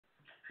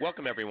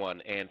Welcome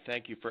everyone, and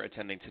thank you for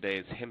attending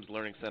today's HIMSS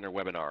Learning Center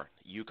webinar,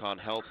 UConn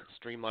Health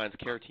Streamlines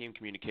Care Team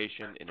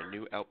Communication in a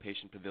New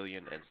Outpatient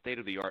Pavilion and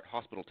State-of-the-Art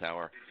Hospital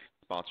Tower,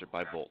 sponsored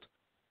by Voalte.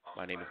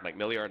 My name is Mike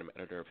Milliard. I'm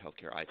editor of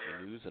Healthcare IT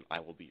News, and I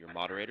will be your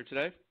moderator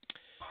today.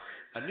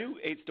 A new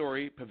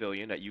 8-story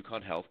pavilion at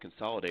UConn Health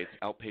consolidates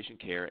outpatient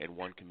care in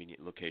one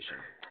convenient location.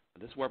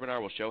 This webinar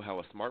will show how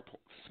a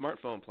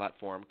smartphone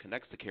platform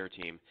connects the care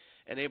team,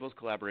 enables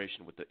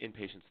collaboration with the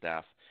inpatient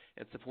staff,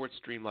 and supports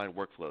streamlined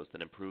workflows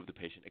that improve the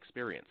patient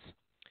experience.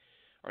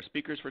 Our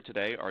speakers for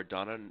today are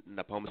Donna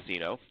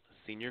Nepomuceno,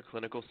 Senior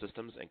Clinical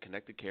Systems and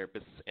Connected Care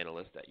Business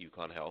Analyst at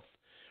UConn Health,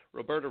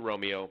 Roberta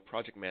Romeo,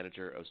 Project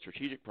Manager of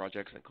Strategic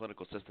Projects and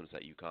Clinical Systems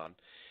at UConn,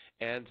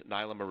 and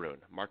Nyla Maroon,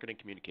 Marketing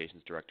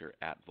Communications Director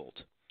at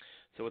Voalte.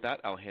 So with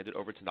that, I'll hand it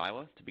over to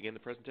Nyla to begin the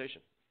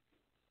presentation.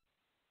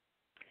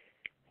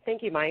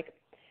 Thank you, Mike.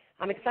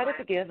 I'm excited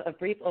to give a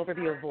brief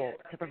overview of Voalte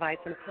to provide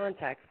some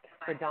context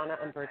for Donna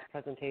and Bert's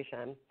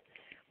presentation.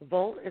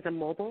 Voalte is a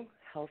mobile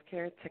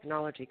healthcare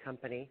technology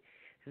company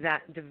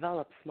that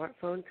develops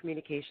smartphone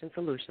communication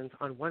solutions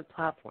on one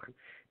platform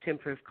to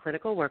improve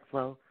clinical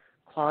workflow,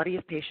 quality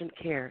of patient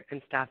care,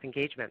 and staff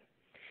engagement.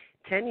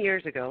 10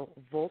 years ago,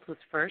 Voalte was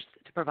first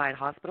to provide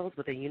hospitals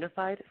with a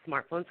unified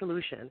smartphone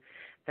solution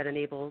that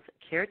enables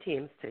care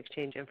teams to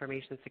exchange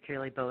information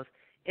securely both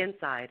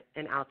inside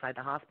and outside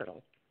the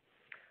hospital.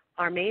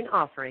 Our main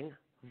offering,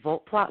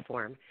 Voalte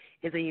Platform,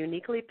 is a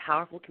uniquely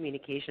powerful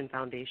communication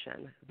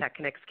foundation that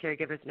connects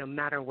caregivers no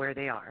matter where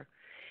they are.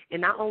 It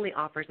not only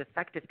offers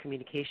effective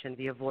communication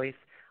via voice,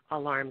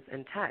 alarms,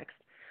 and text,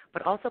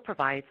 but also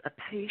provides a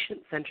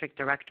patient-centric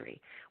directory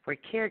where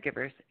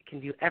caregivers can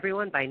view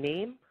everyone by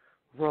name,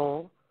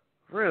 role,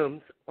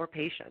 rooms, or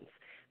patients,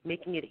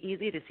 making it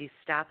easy to see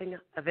staffing,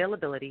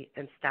 availability,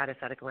 and status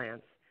at a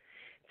glance.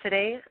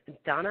 Today,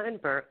 Donna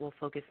and Bert will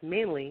focus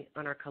mainly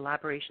on our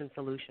collaboration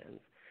solutions,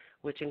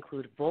 which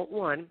include Voalte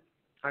One,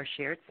 our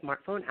shared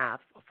smartphone app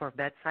for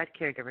bedside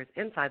caregivers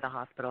inside the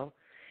hospital,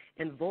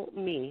 and Voalte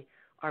Me,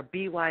 our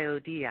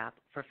BYOD app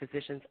for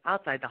physicians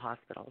outside the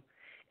hospital,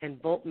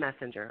 and Voalte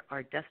Messenger,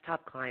 our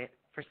desktop client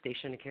for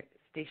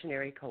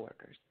stationary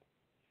coworkers.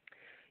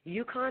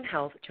 UConn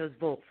Health chose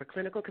Voalte for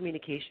clinical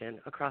communication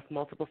across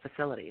multiple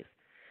facilities.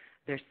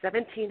 Their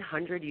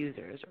 1,700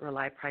 users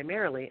rely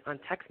primarily on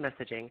text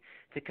messaging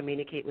to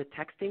communicate with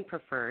texting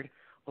preferred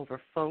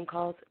over phone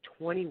calls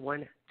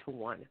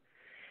 21-to-1.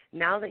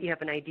 Now that you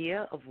have an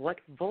idea of what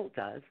Voalte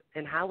does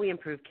and how we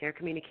improve care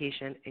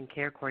communication and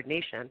care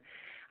coordination,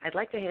 I'd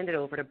like to hand it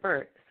over to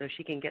Bert so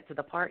she can get to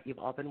the part you've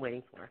all been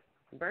waiting for.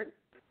 Bert?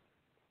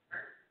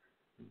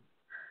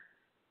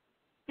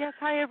 Yes,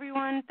 hi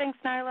everyone. Thanks,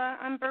 Nyla.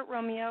 I'm Bert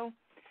Romeo.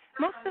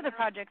 Most of the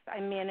projects I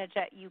manage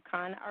at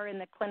UConn are in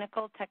the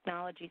clinical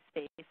technology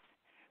space,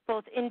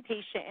 both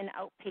inpatient and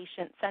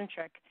outpatient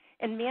centric,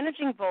 and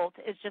managing Voalte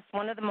is just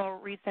one of the more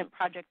recent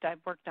projects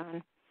I've worked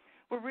on.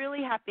 We're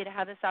really happy to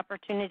have this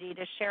opportunity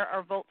to share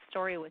our Voalte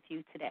story with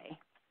you today.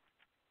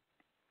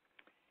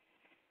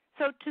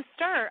 So to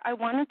start, I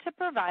wanted to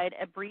provide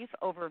a brief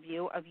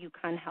overview of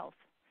UConn Health.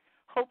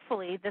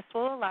 Hopefully, this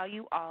will allow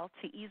you all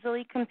to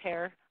easily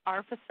compare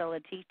our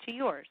facility to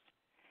yours.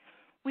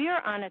 We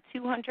are on a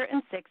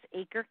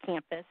 206-acre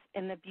campus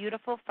in the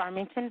beautiful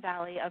Farmington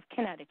Valley of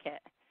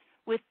Connecticut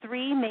with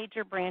 3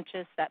 major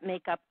branches that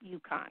make up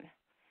UConn: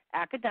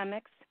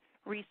 academics,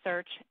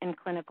 research, and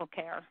clinical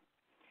care.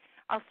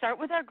 I'll start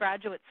with our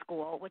graduate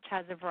school, which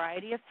has a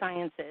variety of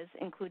sciences,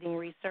 including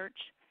research,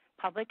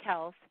 public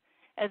health,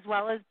 as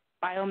well as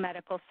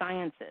biomedical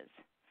sciences.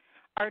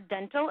 Our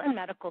dental and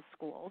medical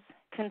schools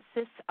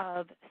consist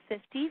of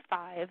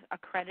 55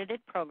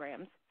 accredited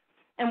programs,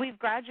 and we've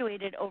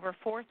graduated over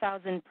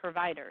 4,000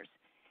 providers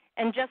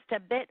and just a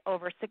bit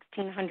over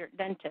 1,600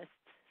 dentists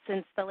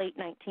since the late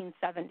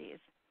 1970s.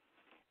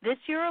 This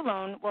year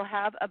alone, we'll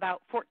have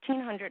about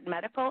 1,400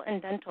 medical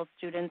and dental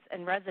students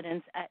and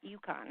residents at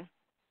UConn.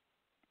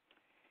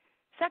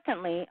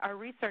 Secondly, our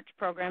research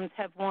programs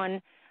have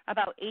won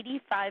about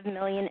 $85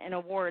 million in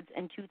awards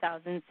in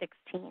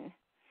 2016.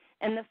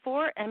 And the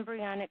 4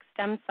 embryonic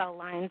stem cell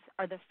lines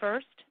are the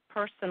first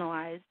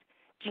personalized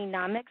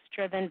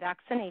genomics-driven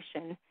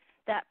vaccination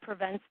that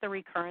prevents the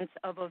recurrence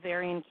of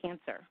ovarian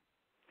cancer.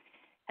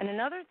 And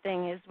another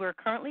thing is we're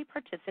currently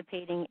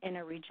participating in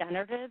a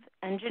regenerative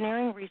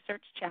engineering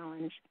research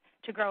challenge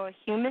to grow a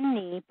human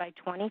knee by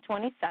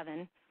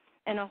 2027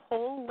 and a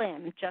whole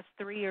limb just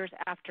 3 years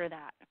after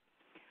that.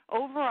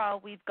 Overall,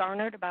 we've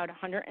garnered about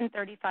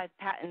 135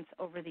 patents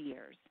over the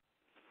years.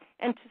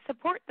 And to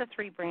support the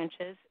 3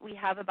 branches, we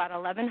have about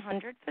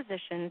 1,100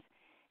 physicians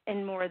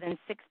in more than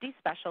 60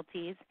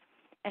 specialties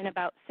and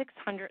about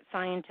 600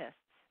 scientists.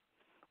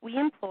 We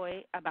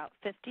employ about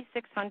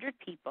 5,600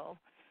 people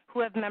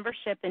who have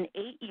membership in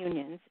 8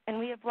 unions, and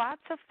we have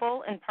lots of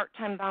full and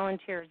part-time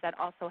volunteers that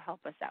also help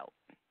us out.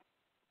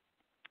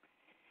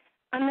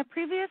 On the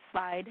previous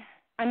slide,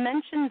 I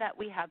mentioned that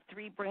we have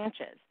 3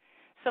 branches.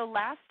 So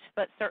last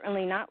but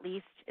certainly not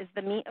least is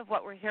the meat of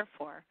what we're here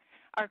for,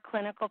 our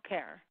clinical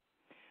care.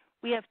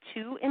 We have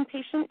 2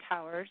 inpatient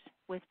towers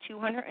with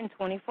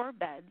 224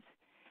 beds.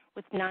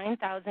 with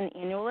 9,000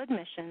 annual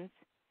admissions,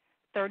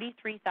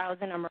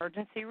 33,000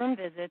 emergency room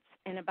visits,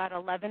 and about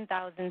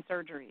 11,000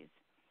 surgeries.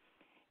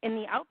 In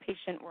the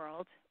outpatient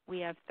world, we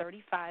have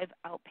 35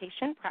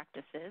 outpatient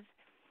practices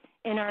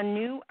in our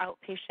new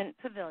outpatient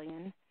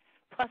pavilion,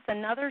 plus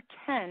another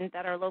 10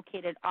 that are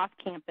located off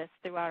campus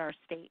throughout our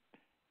state.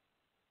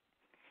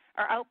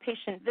 Our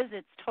outpatient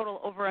visits total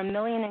over 1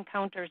 million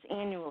encounters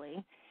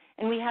annually,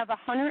 and we have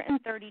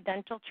 130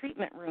 dental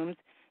treatment rooms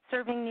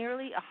serving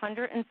nearly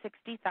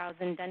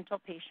 160,000 dental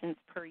patients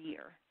per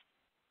year.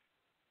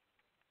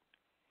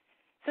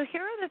 So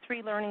here are the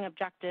 3 learning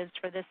objectives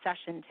for this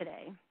session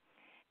today: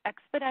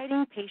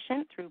 expediting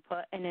patient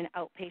throughput in an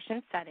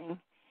outpatient setting,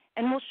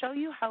 and we'll show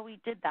you how we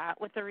did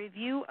that with a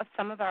review of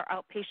some of our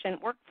outpatient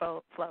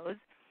workflows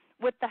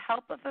with the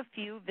help of a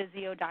few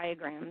Visio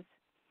diagrams.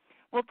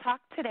 We'll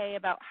talk today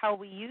about how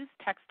we use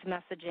text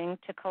messaging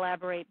to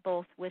collaborate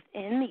both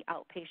within the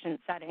outpatient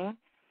setting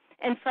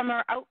and from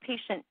our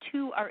outpatient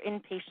to our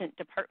inpatient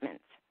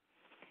departments.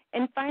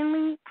 And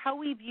finally, how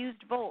we've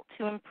used Voalte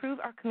to improve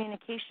our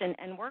communication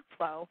and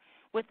workflow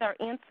with our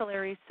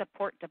ancillary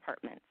support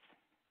departments.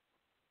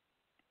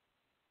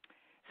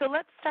 So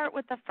let's start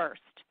with the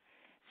first,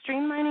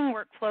 streamlining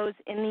workflows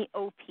in the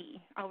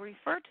OP. I'll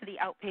refer to the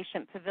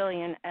outpatient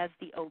pavilion as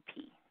the OP.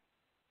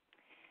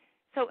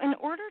 So in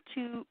order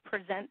to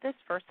present this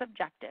first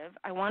objective,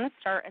 I want to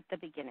start at the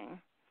beginning.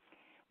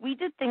 We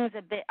did things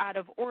a bit out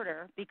of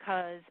order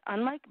because,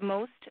 unlike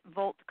most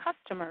Voalte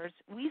customers,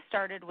 we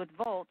started with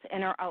Voalte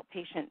in our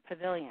outpatient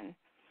pavilion.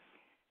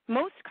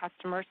 Most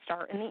customers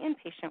start in the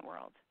inpatient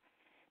world.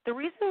 The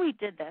reason we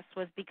did this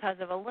was because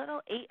of a little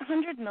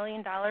 $800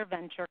 million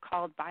venture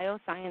called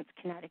Bioscience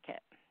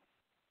Connecticut.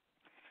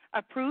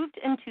 Approved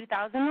in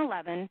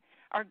 2011,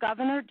 our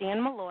Governor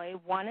Dan Malloy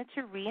wanted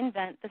to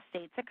reinvent the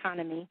state's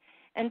economy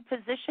and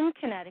position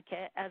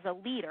Connecticut as a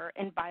leader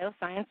in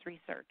bioscience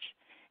research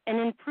and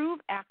improve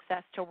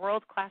access to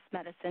world-class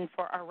medicine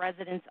for our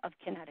residents of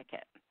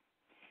Connecticut.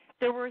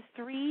 There were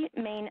 3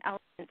 main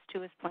elements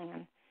to his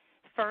plan.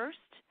 First,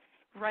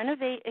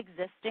 renovate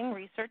existing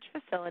research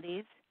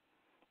facilities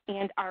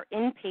and our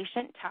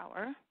inpatient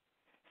tower.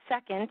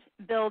 Second,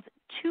 build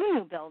 2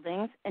 new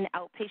buildings, an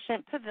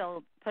outpatient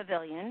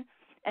pavilion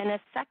and a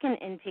second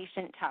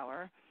inpatient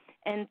tower.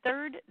 And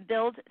third,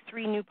 build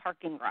 3 new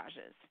parking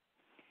garages.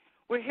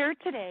 We're here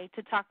today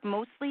to talk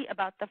mostly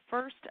about the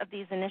first of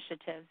these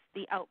initiatives,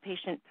 the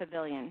outpatient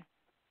pavilion.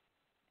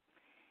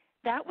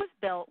 That was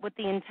built with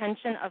the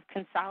intention of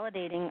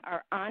consolidating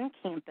our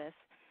on-campus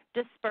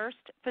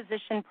dispersed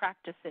physician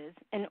practices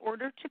in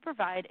order to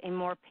provide a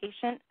more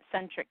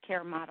patient-centric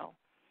care model.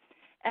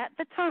 At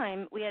the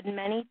time, we had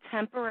many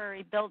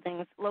temporary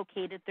buildings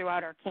located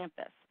throughout our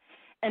campus.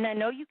 And I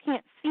know you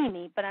can't see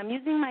me, but I'm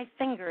using my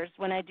fingers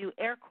when I do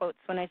air quotes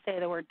when I say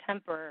the word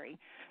temporary,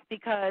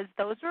 because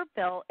those were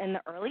built in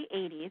the early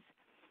 80s,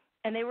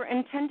 and they were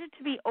intended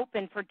to be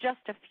open for just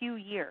a few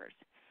years.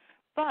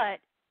 But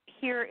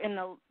here in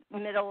the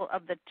middle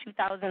of the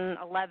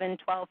 2011,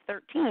 12,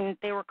 13,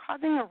 they were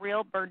causing a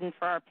real burden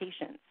for our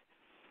patients.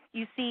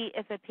 You see,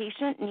 if a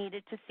patient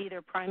needed to see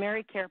their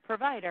primary care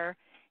provider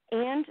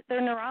and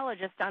their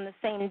neurologist on the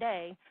same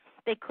day,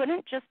 they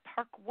couldn't just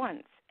park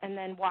once and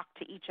then walk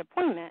to each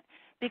appointment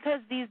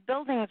because these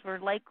buildings were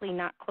likely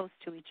not close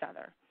to each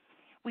other.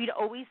 We'd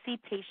always see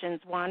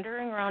patients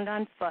wandering around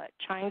on foot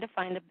trying to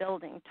find a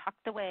building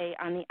tucked away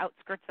on the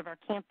outskirts of our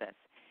campus,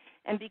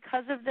 and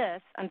because of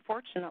this,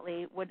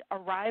 unfortunately, would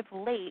arrive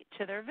late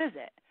to their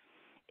visit.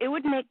 It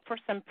would make for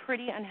some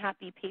pretty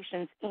unhappy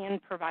patients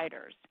and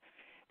providers.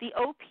 The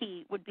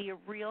OP would be a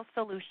real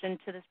solution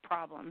to this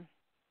problem.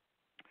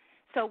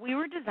 So we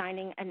were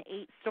designing an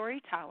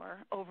 8-story tower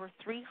over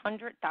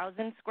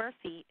 300,000 square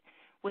feet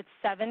with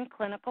 7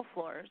 clinical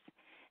floors.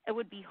 It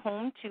would be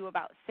home to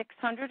about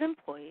 600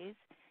 employees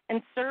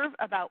and serve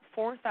about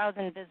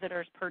 4,000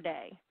 visitors per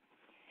day.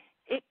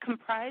 It's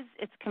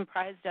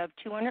comprised of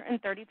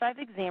 235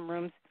 exam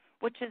rooms,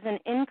 which is an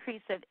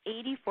increase of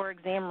 84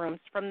 exam rooms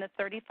from the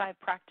 35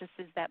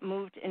 practices that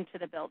moved into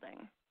the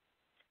building.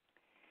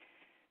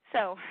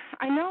 So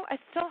I know I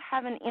still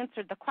haven't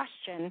answered the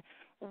question,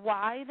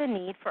 why the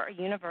need for a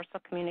universal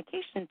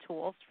communication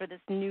tools for this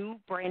new,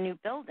 brand new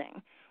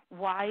building?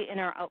 Why in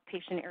our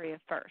outpatient area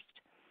first?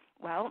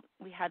 Well,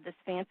 we had this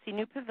fancy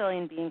new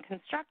pavilion being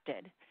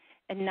constructed,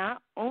 and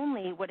not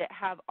only would it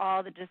have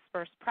all the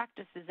dispersed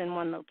practices in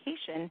one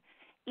location,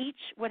 each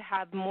would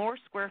have more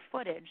square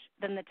footage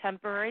than the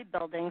temporary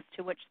buildings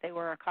to which they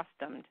were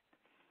accustomed.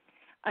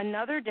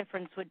 Another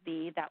difference would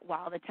be that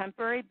while the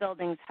temporary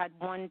buildings had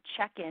one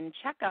check-in,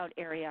 check-out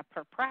area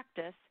per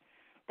practice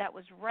that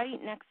was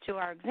right next to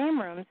our exam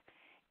rooms,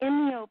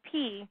 in the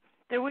OP,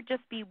 there would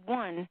just be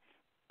one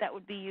that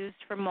would be used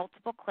for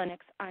multiple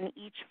clinics on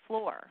each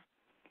floor.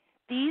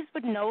 These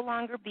would no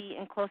longer be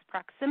in close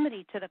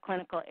proximity to the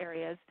clinical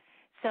areas,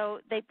 so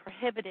they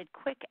prohibited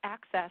quick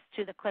access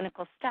to the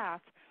clinical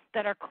staff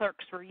that our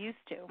clerks were used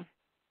to.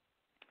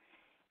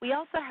 We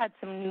also had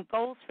some new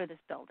goals for this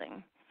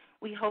building.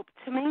 We hoped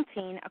to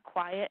maintain a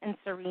quiet and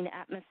serene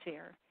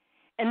atmosphere,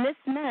 and this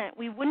meant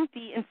we wouldn't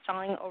be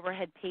installing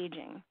overhead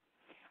paging.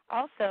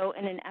 Also,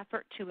 in an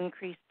effort to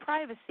increase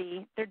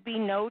privacy, there'd be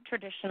no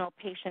traditional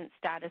patient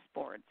status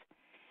boards.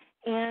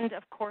 And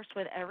of course,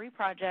 with every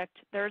project,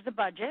 there's a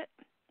budget,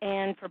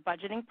 and for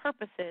budgeting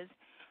purposes,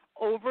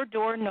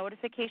 over-door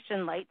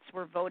notification lights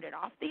were voted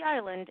off the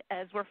island,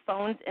 as were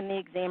phones in the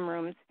exam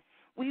rooms.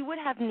 We would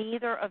have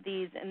neither of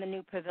these in the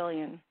new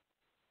pavilion.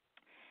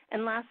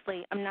 And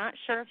lastly, I'm not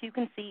sure if you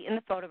can see in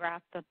the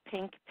photograph the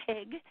pink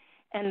pig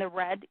and the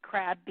red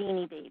crab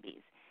beanie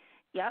babies.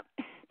 Yep,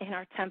 in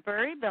our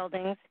temporary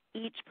buildings,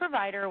 each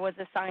provider was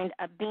assigned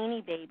a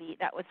beanie baby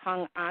that was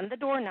hung on the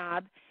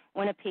doorknob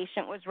when a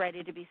patient was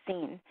ready to be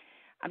seen.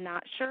 I'm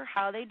not sure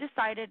how they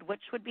decided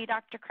which would be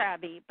Dr.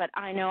 Krabby, but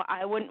I know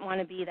I wouldn't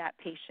want to be that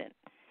patient,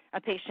 a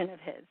patient of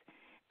his.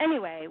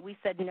 Anyway, we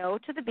said no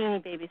to the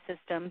beanie baby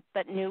system,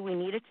 but knew we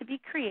needed to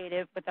be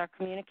creative with our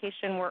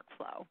communication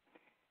workflow.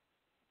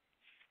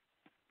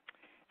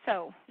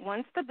 So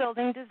once the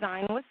building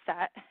design was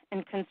set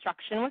and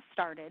construction was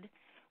started,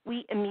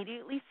 we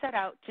immediately set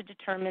out to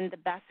determine the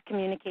best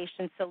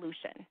communication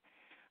solution.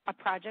 A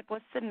project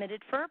was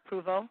submitted for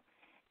approval,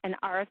 an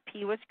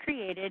RFP was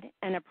created,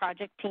 and a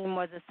project team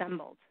was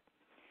assembled.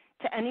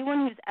 To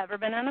anyone who's ever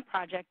been on a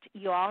project,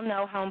 you all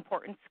know how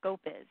important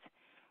scope is.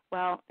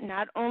 Well,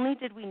 not only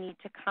did we need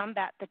to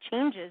combat the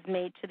changes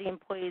made to the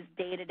employees'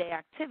 day-to-day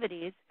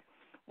activities,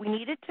 we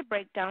needed to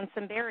break down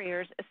some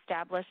barriers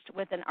established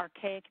with an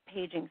archaic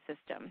paging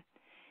system,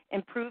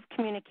 improve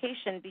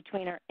communication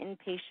between our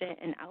inpatient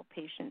and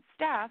outpatient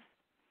staff,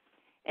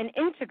 and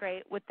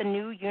integrate with the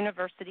new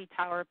University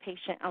Tower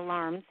patient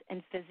alarms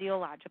and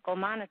physiological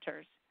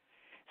monitors,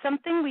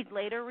 something we'd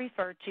later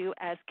refer to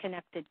as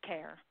connected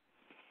care.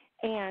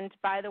 And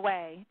by the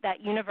way,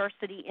 that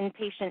University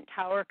Inpatient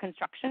Tower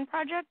construction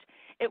project,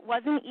 it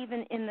wasn't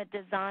even in the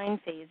design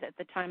phase at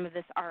the time of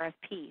this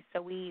RFP,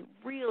 so we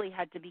really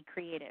had to be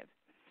creative.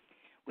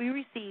 We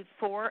received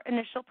 4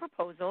 initial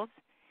proposals,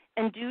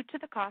 and due to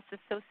the costs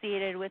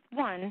associated with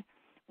one,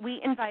 we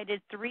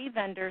invited 3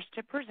 vendors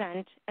to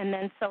present and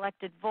then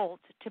selected Voalte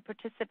to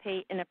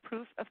participate in a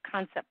proof of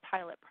concept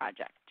pilot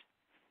project.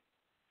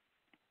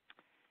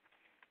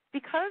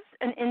 Because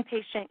an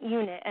inpatient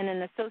unit and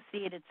an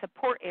associated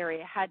support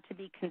area had to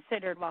be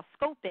considered while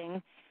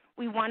scoping,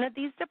 we wanted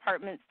these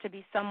departments to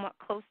be somewhat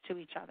close to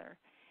each other.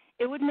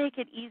 It would make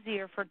it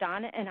easier for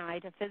Donna and I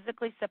to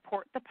physically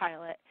support the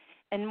pilot,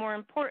 and more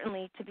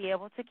importantly, to be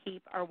able to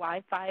keep our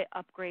Wi-Fi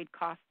upgrade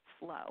costs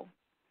low.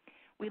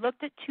 We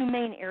looked at 2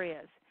 main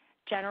areas,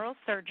 general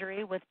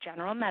surgery with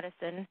general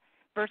medicine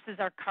versus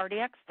our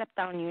cardiac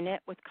step-down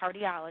unit with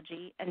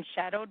cardiology, and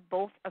shadowed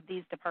both of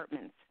these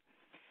departments.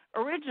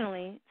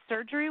 Originally,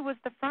 surgery was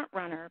the front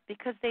runner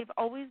because they've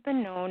always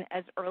been known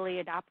as early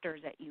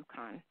adopters at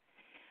UConn.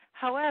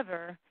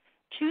 However,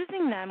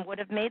 choosing them would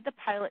have made the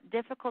pilot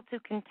difficult to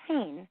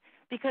contain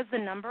because the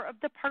number of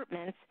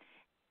departments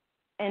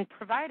and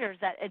providers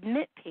that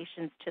admit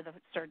patients to the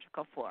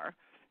surgical floor,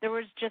 there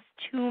was just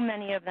too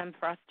many of them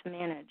for us to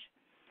manage.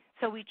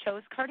 So we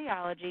chose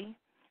cardiology,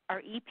 our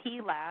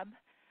EP lab,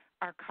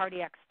 our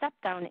cardiac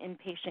step-down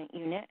inpatient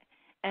unit,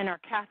 and our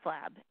cath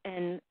lab.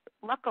 And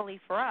luckily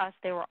for us,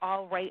 they were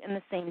all right in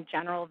the same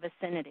general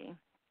vicinity.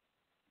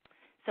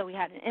 So we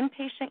had an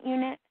inpatient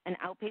unit, an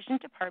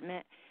outpatient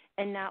department,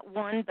 and not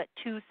 1 but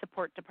 2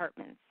 support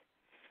departments.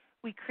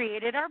 We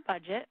created our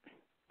budget.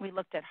 We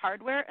looked at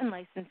hardware and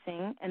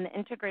licensing and the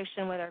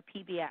integration with our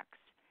PBX.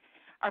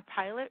 Our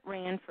pilot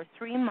ran for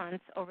 3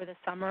 months over the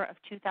summer of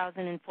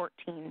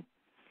 2014.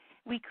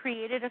 We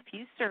created a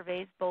few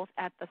surveys both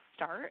at the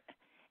start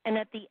and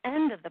at the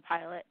end of the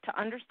pilot to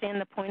understand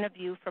the point of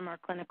view from our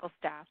clinical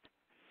staff.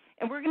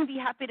 And we're going to be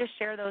happy to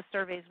share those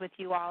surveys with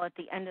you all at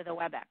the end of the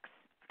WebEx,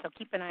 so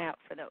keep an eye out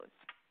for those.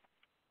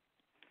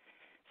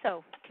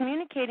 So,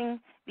 communicating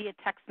via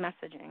text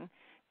messaging.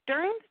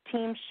 During the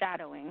team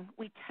shadowing,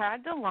 we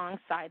tagged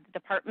alongside the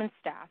department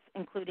staff,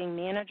 including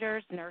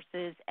managers,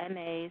 nurses,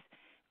 MAs,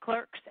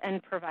 clerks,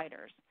 and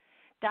providers,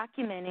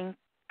 documenting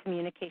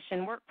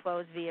communication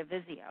workflows via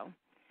Visio.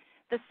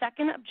 The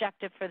second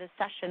objective for this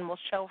session will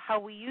show how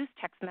we use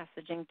text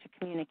messaging to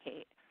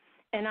communicate.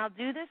 And I'll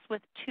do this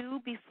with 2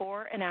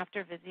 before and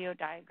after Visio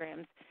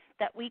diagrams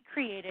that we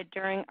created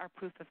during our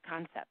proof of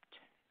concept.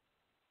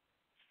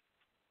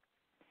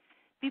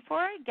 Before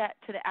I get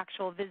to the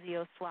actual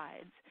Visio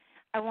slides,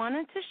 I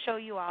wanted to show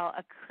you all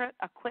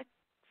a quick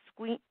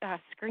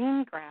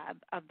screen grab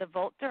of the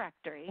Voalte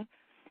directory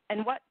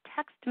and what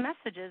text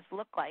messages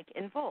look like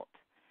in Voalte.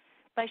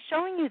 By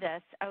showing you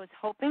this, I was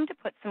hoping to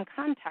put some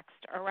context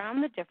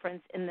around the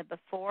difference in the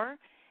before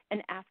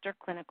and after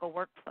clinical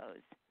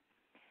workflows.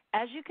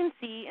 As you can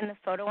see in the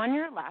photo on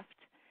your left,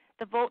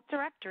 the Voalte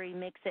directory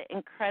makes it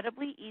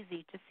incredibly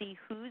easy to see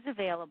who's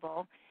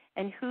available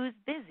and who's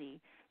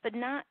busy, but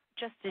not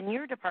just in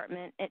your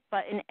department,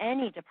 but in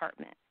any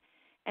department.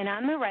 And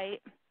on the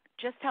right,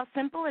 just how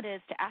simple it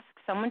is to ask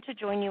someone to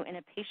join you in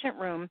a patient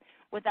room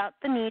without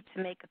the need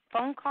to make a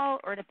phone call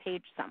or to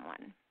page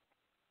someone.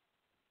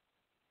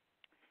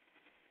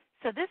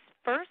 So this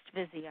first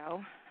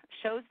Visio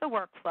shows the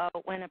workflow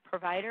when a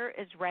provider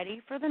is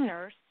ready for the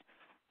nurse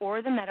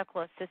or the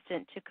medical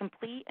assistant to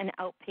complete an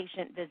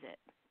outpatient visit.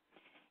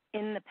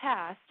 In the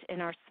past,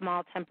 in our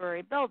small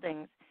temporary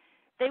buildings,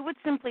 they would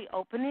simply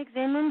open the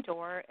exam room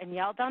door and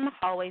yell down the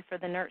hallway for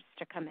the nurse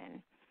to come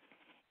in.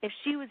 If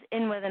she was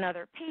in with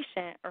another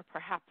patient or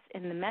perhaps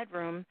in the med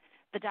room,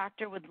 the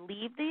doctor would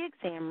leave the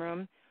exam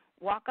room,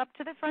 walk up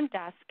to the front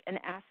desk, and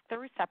ask the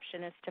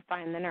receptionist to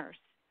find the nurse.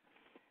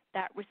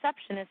 That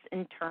receptionist,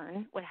 in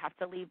turn, would have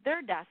to leave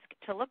their desk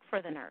to look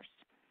for the nurse.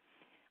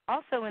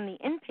 Also, in the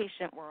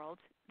inpatient world,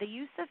 the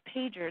use of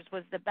pagers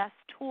was the best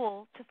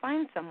tool to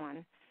find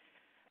someone.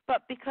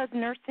 But because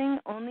nursing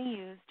only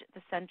used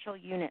the central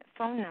unit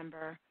phone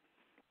number,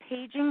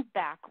 paging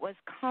back was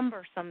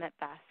cumbersome at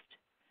best.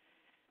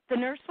 The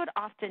nurse would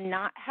often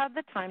not have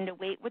the time to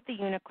wait with the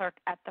unit clerk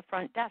at the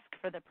front desk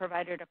for the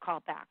provider to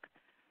call back.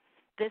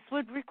 This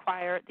would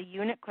require the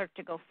unit clerk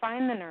to go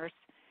find the nurse,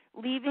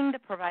 leaving the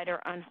provider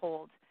on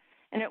hold,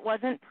 and it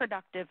wasn't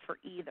productive for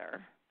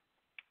either.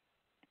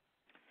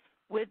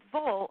 With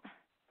Voalte,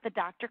 the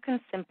doctor can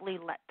simply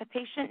let the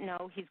patient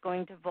know he's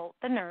going to Voalte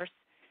the nurse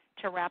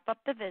to wrap up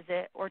the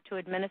visit or to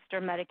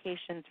administer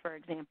medications, for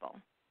example.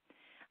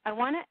 I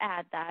want to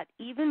add that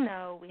even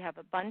though we have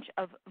a bunch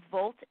of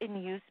Voalte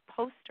in use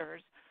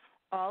posters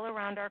all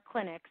around our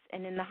clinics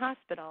and in the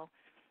hospital,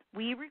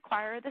 we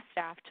require the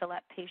staff to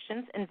let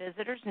patients and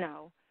visitors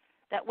know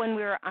that when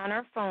we are on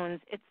our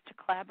phones, it's to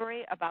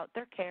collaborate about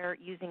their care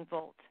using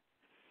Voalte.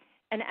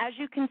 And as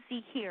you can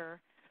see here,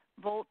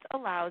 Voalte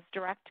allows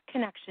direct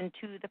connection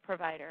to the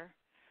provider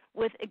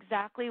with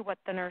exactly what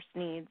the nurse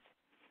needs.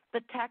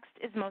 The text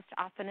is most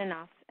often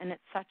enough, and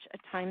it's such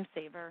a time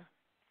saver.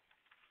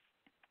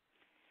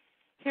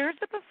 Here's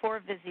a before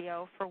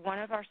Visio for one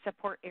of our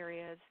support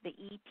areas, the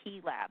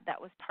EP lab that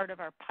was part of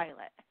our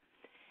pilot.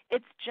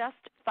 It's just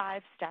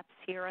 5 steps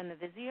here on the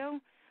Visio,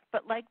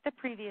 but like the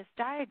previous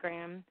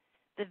diagram,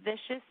 the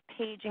vicious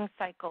paging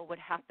cycle would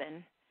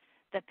happen.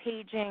 The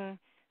paging,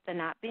 the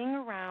not being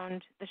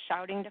around, the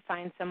shouting to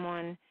find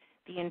someone,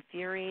 the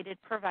infuriated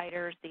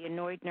providers, the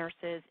annoyed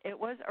nurses, it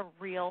was a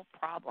real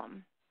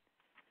problem.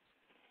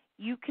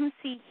 You can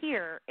see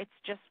here it's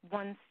just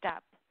one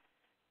step.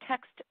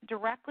 Text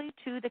directly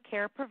to the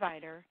care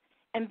provider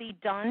and be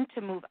done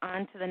to move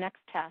on to the next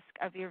task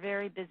of your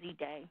very busy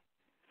day.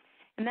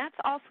 And that's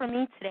all for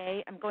me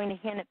today. I'm going to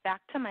hand it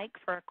back to Mike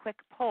for a quick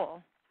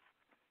poll.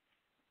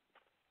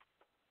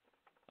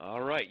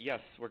 All right, yes,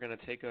 we're going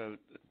to take a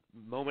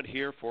moment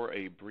here for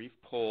a brief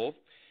poll.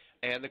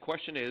 And the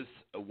question is,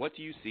 what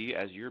do you see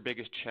as your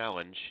biggest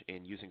challenge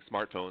in using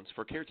smartphones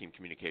for care team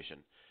communication?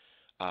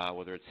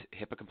 Whether it's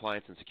HIPAA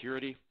compliance and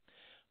security,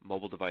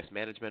 mobile device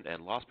management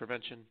and loss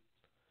prevention,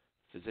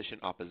 physician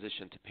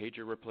opposition to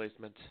pager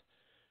replacement,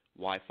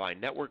 Wi-Fi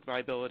network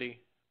viability,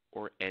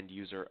 or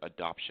end-user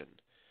adoption.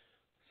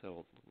 So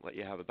we'll let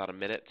you have about a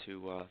minute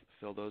to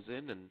fill those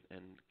in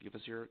and give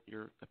us your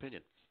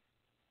opinion.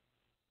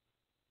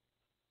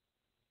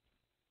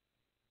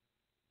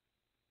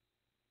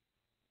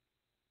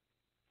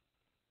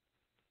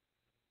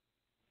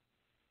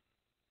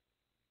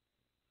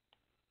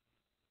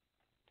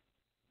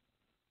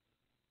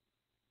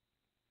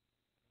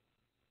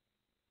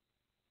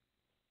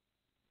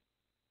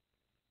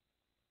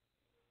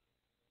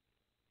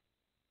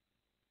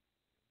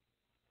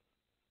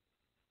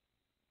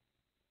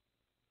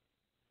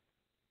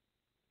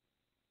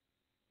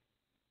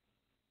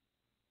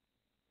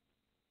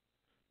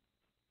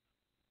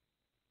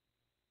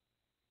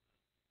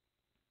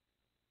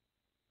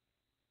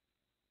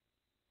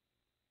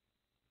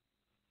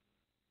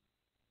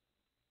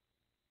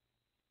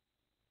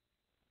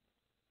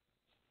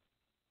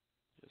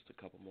 Just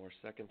a couple more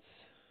seconds.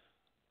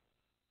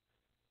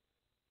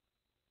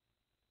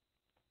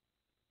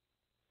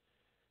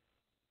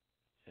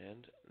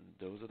 And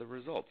those are the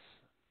results.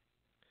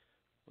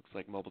 Looks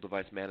like mobile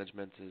device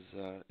management is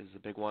a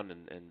big one,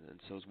 and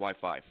so is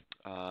Wi-Fi.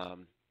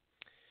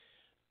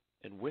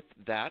 And with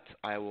that,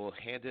 I will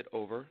hand it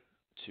over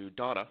to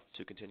Donna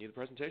to continue the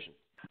presentation.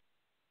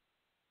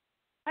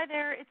 Hi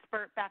there, it's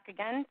Bert back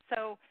again.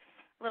 So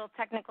a little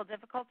technical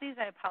difficulties,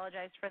 I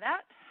apologize for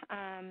that.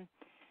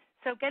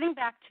 So getting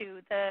back to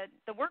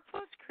the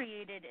workflows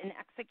created and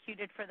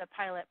executed for the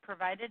pilot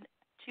provided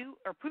to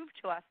or proved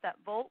to us that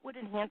Voalte would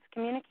enhance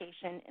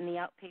communication in the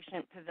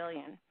outpatient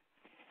pavilion.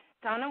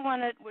 Donna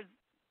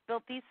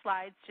built these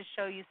slides to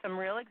show you some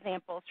real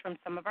examples from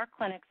some of our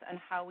clinics on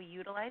how we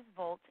utilize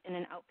Voalte in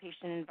an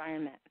outpatient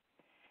environment.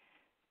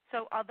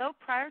 So although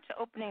prior to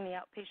opening the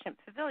outpatient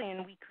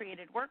pavilion, we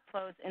created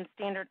workflows and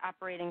standard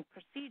operating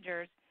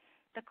procedures,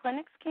 the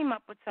clinics came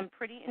up with some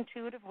pretty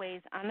intuitive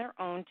ways on their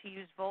own to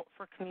use Voalte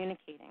for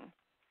communicating.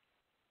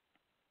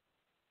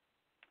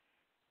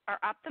 Our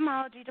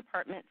ophthalmology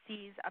department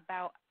sees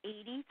about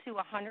 80 to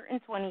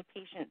 120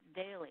 patients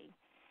daily,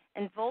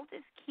 and Voalte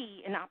is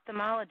key in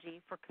ophthalmology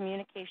for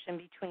communication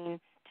between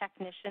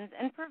technicians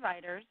and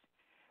providers,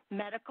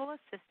 medical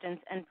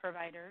assistants and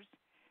providers,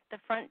 the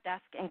front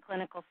desk and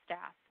clinical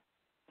staff.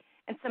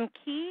 And some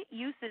key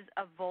uses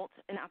of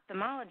Voalte in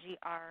ophthalmology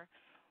are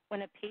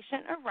when a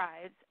patient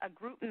arrives, a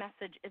group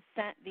message is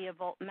sent via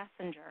Voalte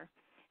Messenger.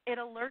 It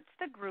alerts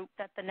the group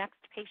that the next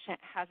patient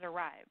has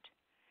arrived.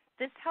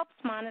 This helps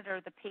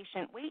monitor the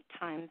patient wait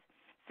times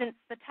since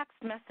the text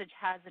message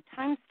has a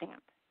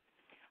timestamp.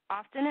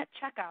 Often at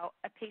checkout,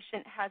 a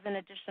patient has an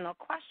additional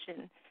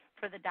question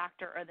for the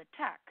doctor or the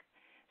tech.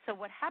 So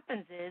what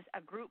happens is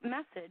a group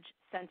message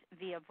sent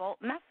via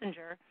Voalte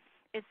Messenger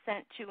is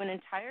sent to an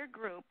entire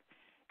group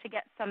to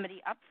get somebody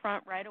up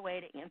front right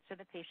away to answer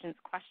the patient's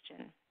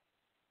question.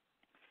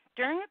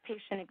 During a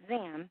patient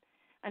exam,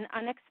 an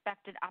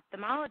unexpected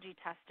ophthalmology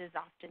test is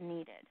often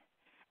needed.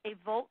 A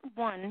Voalte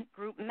 1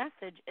 group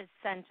message is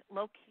sent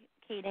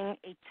locating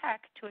a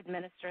tech to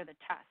administer the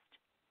test.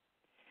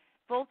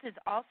 Voalte is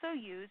also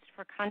used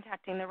for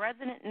contacting the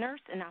resident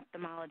nurse in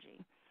ophthalmology.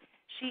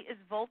 She is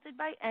vaulted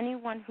by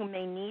anyone who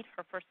may need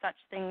her for such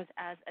things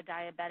as a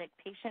diabetic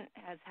patient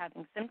as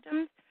having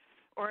symptoms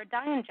or a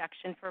dye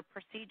injection for a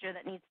procedure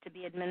that needs to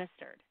be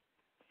administered.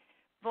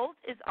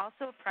 Voalte is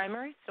also a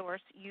primary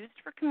source used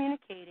for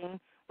communicating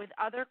with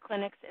other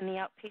clinics in the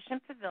outpatient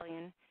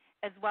pavilion,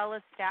 as well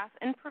as staff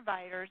and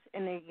providers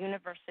in the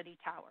university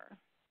tower.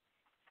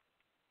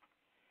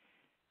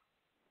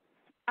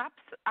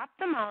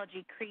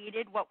 Ophthalmology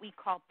created what we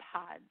call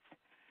pods.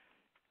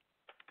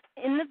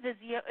 In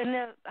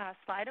the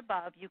slide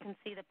above, you can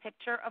see the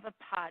picture of a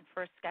pod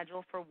for a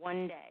schedule for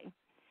one day.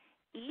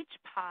 Each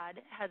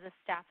pod has a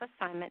staff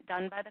assignment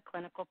done by the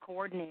clinical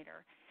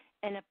coordinator,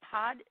 and a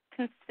pod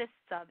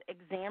consists of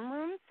exam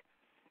rooms,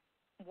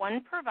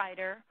 one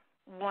provider,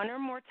 one or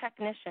more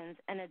technicians,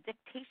 and a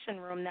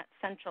dictation room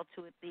that's central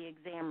to the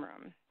exam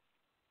room.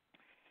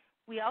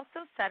 We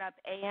also set up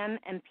AM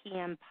and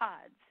PM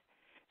pods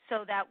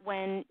so that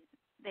when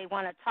they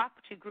want to talk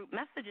to group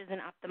messages in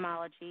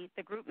ophthalmology,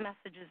 the group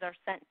messages are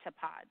sent to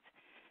pods.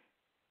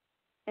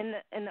 In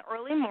the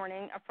early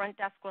morning, a front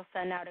desk will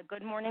send out a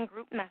good morning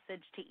group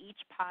message to each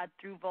pod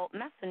through Voalte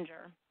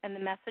Messenger, and the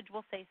message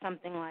will say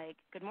something like,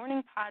 "Good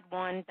morning, Pod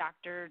 1,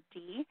 Dr.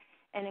 D,"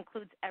 and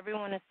includes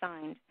everyone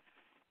assigned.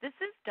 This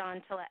is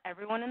done to let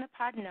everyone in the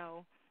pod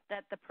know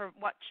that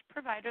which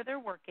provider they're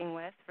working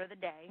with for the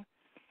day,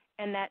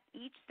 and that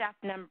each staff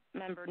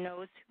member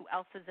knows who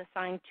else is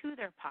assigned to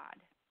their pod.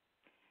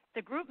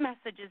 The group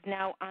message is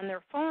now on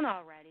their phone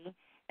already,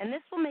 and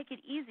this will make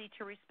it easy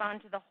to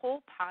respond to the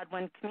whole pod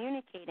when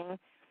communicating.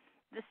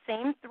 The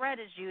same thread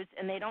is used,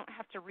 and they don't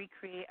have to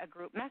recreate a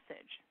group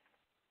message.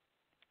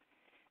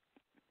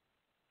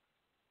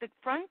 The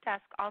front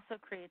desk also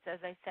creates, as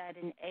I said,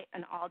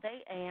 an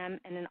all-day AM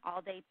and an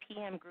all-day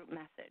PM group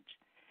message.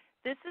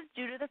 This is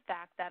due to the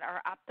fact that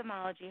our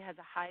ophthalmology has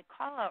a high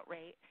call-out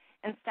rate,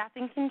 and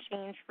staffing can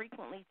change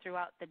frequently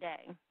throughout the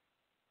day.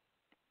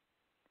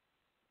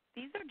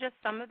 These are just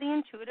some of the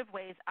intuitive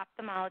ways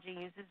ophthalmology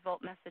uses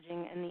Voalte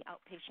messaging in the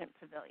outpatient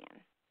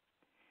pavilion.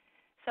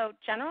 So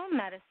general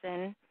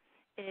medicine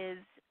is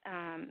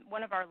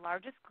one of our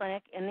largest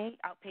clinics in the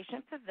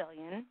outpatient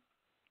pavilion.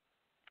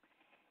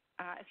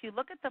 If you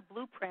look at the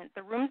blueprint,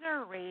 the rooms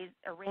are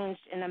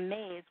arranged in a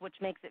maze, which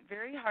makes it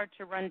very hard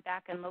to run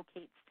back and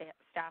locate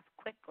staff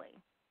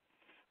quickly.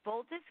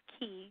 Voalte is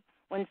key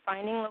when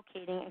finding,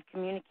 locating, and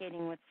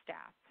communicating with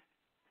staff.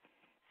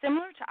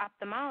 Similar to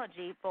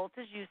ophthalmology, Voalte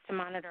is used to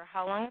monitor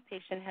how long a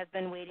patient has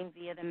been waiting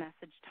via the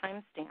message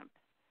timestamp.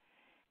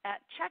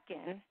 At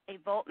check-in, a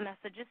Voalte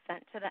message is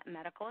sent to that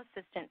medical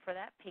assistant for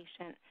that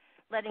patient,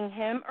 letting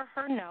him or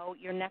her know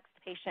your next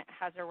patient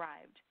has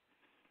arrived.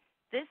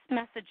 This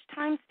message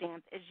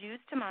timestamp is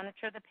used to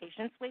monitor the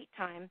patient's wait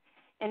time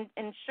and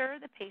ensure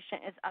the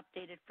patient is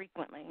updated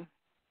frequently.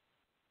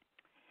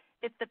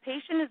 If the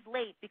patient is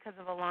late because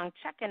of a long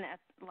check-in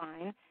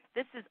line,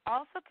 this is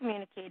also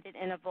communicated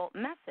in a Voalte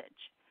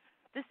message.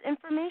 This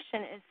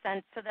information is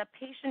sent so that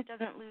patient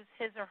doesn't lose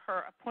his or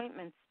her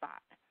appointment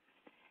spot.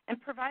 And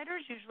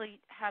providers usually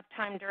have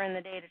time during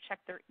the day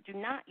to do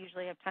not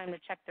usually have time to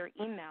check their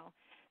email.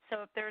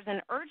 So if there's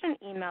an urgent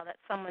email that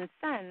someone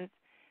sends,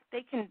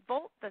 they can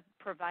Voalte the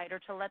provider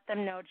to let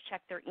them know to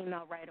check their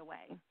email right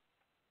away.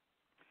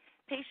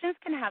 Patients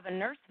can have a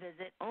nurse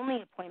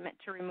visit-only appointment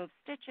to remove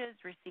stitches,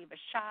 receive a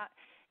shot,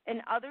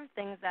 and other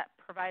things that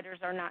providers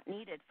are not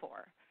needed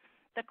for.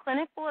 The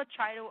clinic will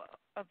try to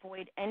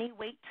avoid any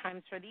wait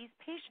times for these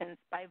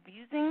patients by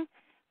using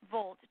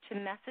Voalte to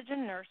message a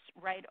nurse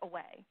right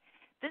away.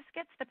 This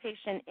gets the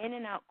patient in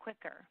and out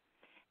quicker.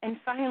 And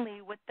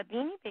finally, with the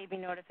Beanie Baby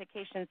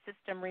notification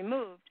system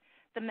removed,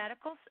 the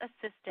medical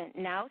assistant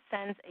now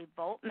sends a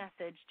Voalte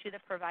message to the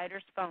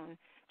provider's phone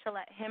to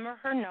let him or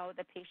her know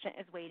the patient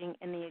is waiting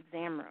in the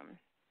exam room.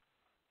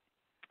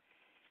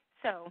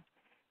 So,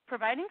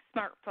 providing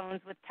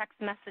smartphones with text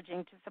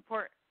messaging to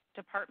support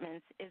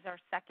departments is our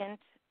second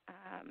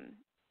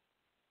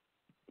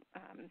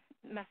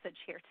message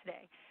here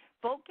today.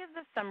 Voalte gives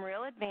us some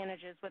real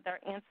advantages with our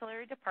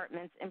ancillary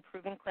departments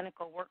improving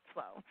clinical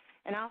workflow,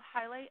 and I'll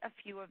highlight a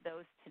few of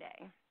those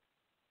today.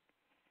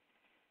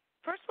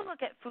 First, we'll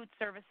look at food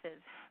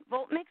services.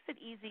 Voalte makes it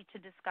easy to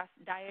discuss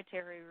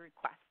dietary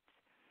requests.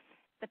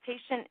 The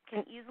patient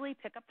can easily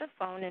pick up the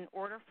phone and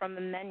order from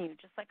a menu,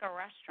 just like a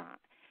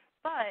restaurant.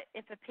 But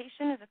if a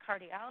patient is a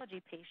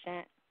cardiology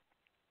patient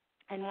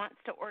and wants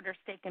to order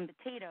steak and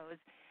potatoes,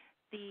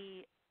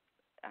 the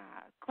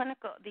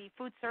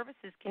food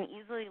services can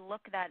easily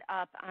look that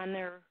up on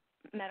their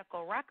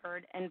medical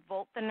record and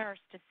Voalte the nurse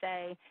to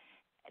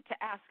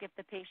ask if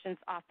the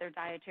patient's off their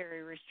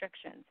dietary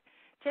restrictions.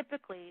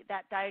 Typically,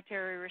 that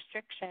dietary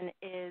restriction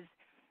is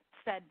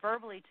said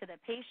verbally to the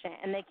patient,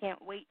 and they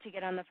can't wait to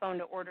get on the phone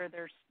to order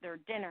their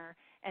dinner,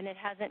 and it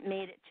hasn't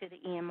made it to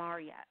the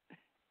EMR yet.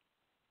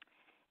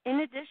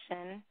 In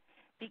addition,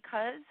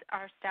 because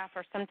our staff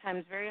are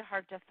sometimes very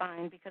hard to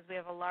find because we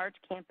have a large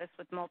campus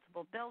with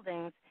multiple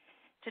buildings,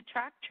 to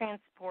track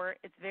transport,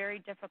 it's very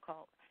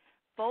difficult.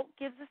 Voalte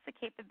gives us the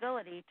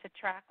capability to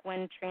track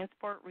when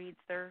transport reads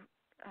their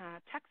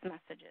text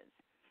messages.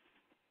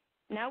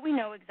 Now we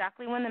know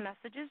exactly when the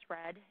message is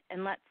read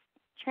and lets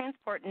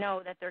transport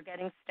know that they're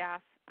getting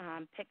staff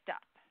picked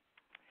up.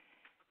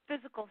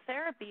 Physical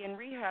therapy and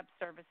rehab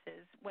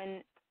services,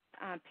 when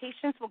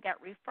patients will get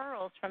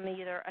referrals from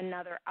either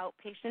another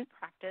outpatient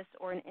practice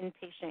or an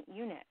inpatient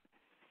unit.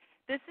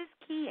 This is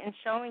key in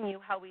showing you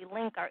how we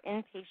link our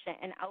inpatient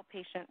and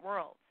outpatient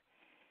worlds,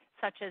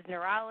 such as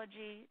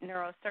neurology,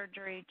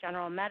 neurosurgery,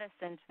 general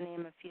medicine, to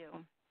name a few.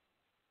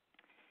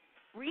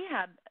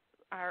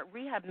 Our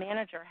rehab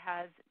manager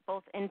has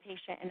both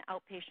inpatient and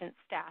outpatient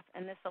staff,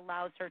 and this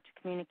allows her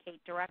to communicate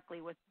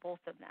directly with both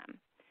of them.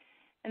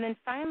 And then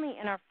finally,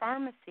 in our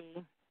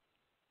pharmacy,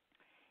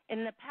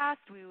 in the past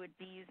we'd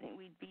be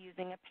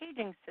using a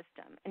paging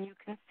system, and you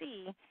can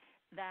see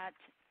that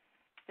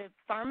the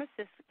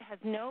pharmacist has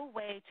no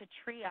way to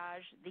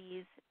triage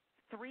these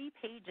 3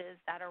 pages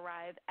that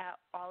arrive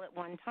all at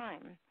one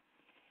time.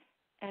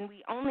 And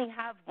we only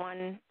have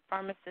one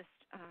pharmacist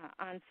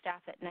on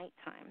staff at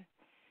nighttime.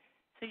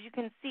 So you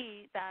can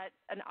see that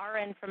an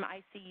RN from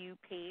ICU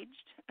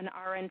paged, an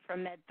RN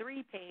from Med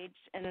 3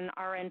 paged, and an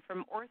RN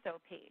from Ortho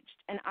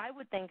paged. And I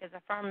would think as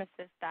a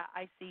pharmacist that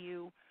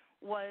ICU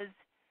was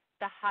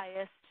the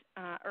highest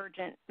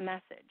urgent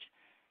message.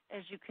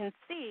 As you can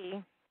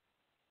see,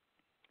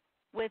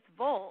 with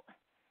Voalte,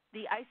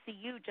 the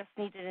ICU just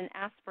needed an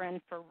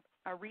aspirin for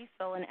a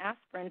refill and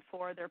aspirin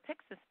for their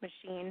Pyxis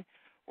machine,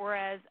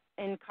 whereas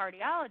in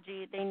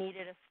cardiology, they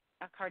needed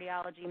a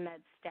cardiology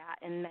med stat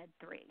in Med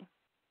 3.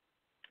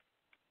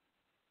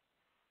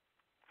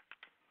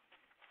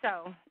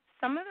 So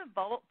some of the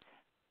Voalte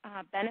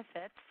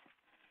benefits,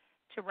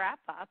 to wrap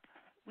up,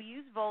 we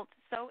use Voalte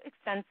so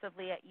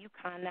extensively at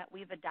UConn that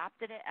we've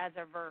adopted it as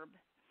a verb.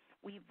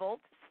 We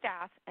Voalte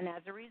staff, and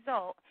as a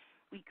result,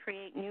 we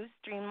create new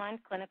streamlined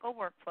clinical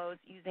workflows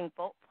using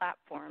Voalte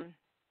platform.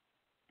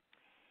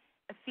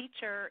 A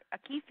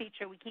key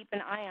feature we keep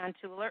an eye on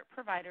to alert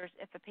providers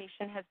if a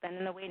patient has been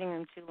in the waiting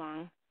room too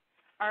long.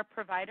 Our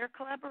provider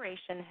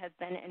collaboration has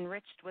been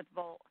enriched with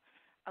Voalte,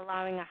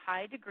 allowing a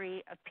high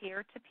degree of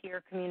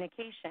peer-to-peer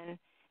communication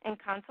and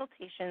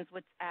consultations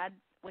which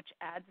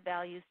adds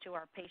values to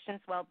our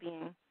patients'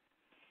 well-being.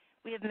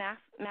 We have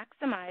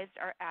maximized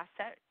our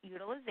asset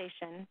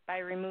utilization by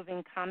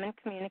removing common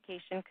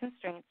communication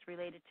constraints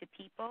related to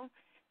people,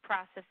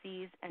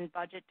 processes, and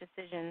budget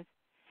decisions.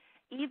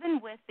 Even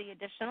with the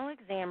additional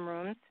exam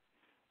rooms,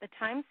 the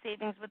time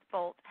savings with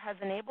Voalte has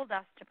enabled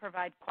us to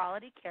provide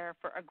quality care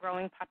for a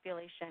growing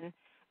population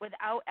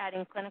without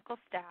adding clinical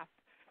staff,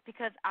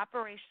 because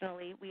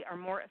operationally we are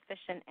more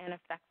efficient and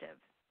effective.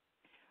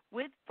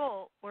 With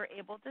Voalte, we're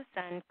able to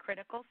send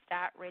critical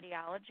stat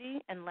radiology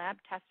and lab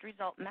test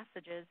result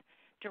messages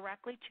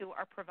directly to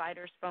our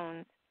providers'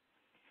 phones.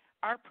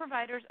 Our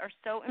providers are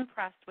so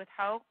impressed with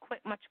how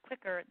much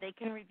quicker they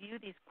can review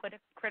these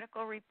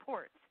critical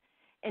reports,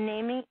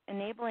 enabling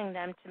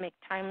them to make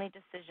timely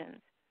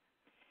decisions.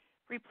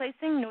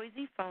 Replacing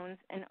noisy phones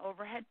and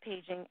overhead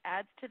paging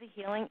adds to the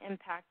healing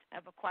impact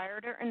of a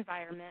quieter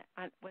environment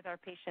with our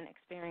patient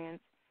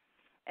experience.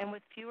 And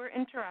with fewer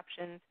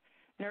interruptions,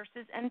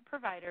 nurses and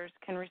providers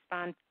can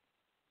respond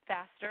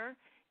faster,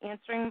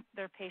 answering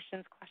their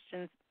patients'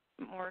 questions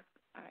more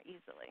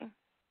easily.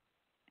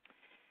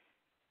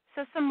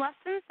 So some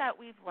lessons that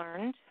we've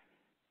learned.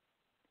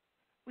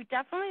 We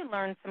definitely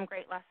learned some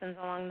great lessons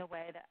along the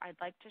way that I'd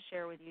like to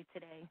share with you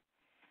today.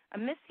 A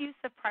misuse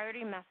of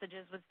priority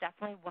messages was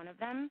definitely one of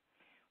them.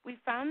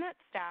 We found that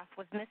staff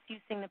was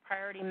misusing the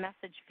priority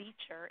message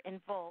feature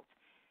in Voalte,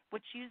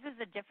 which uses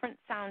a different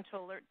sound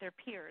to alert their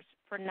peers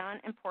for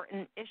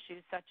non-important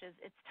issues such as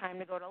it's time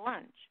to go to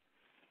lunch.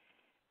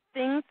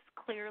 Things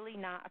clearly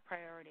not a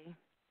priority.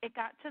 It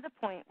got to the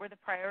point where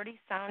the priority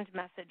sound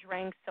message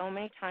rang so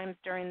many times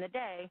during the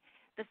day,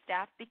 the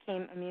staff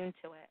became immune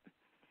to it.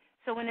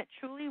 So when it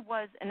truly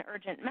was an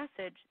urgent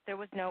message, there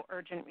was no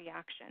urgent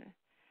reaction.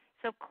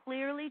 So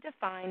clearly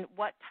define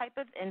what type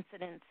of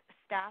incidents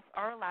staff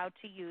are allowed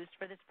to use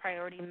for this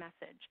priority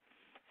message.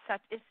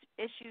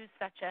 Issues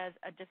such as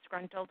a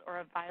disgruntled or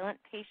a violent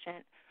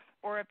patient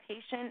or a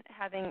patient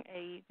having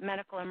a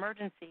medical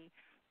emergency,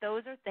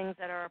 those are things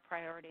that are a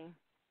priority.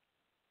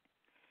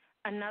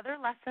 Another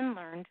lesson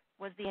learned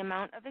was the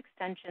amount of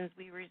extensions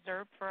we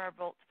reserved for our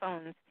Voalte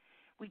phones.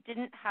 We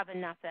didn't have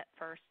enough at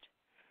first.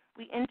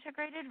 We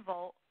integrated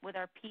Voalte with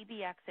our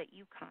PBX at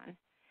UConn.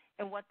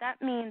 And what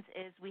that means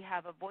is we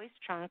have a voice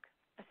trunk,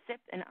 a SIP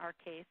in our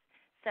case,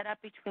 set up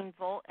between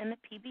Voalte and the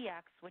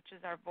PBX, which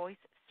is our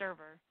voice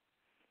server.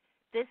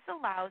 This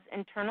allows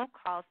internal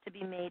calls to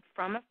be made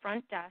from a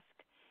front desk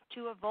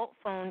to a Voalte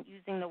phone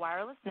using the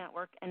wireless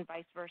network and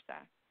vice versa.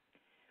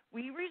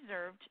 We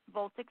reserved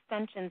Voalte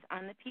extensions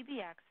on the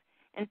PBX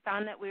and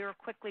found that we were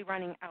quickly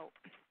running out.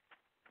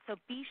 So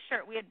be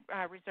sure, we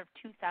had reserved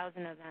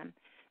 2,000 of them.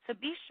 So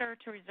be sure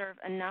to reserve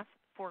enough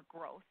for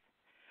growth.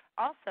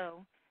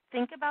 Also,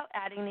 think about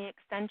adding the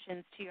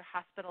extensions to your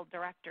hospital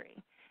directory.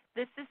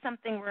 This is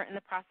something we're in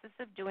the process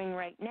of doing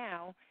right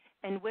now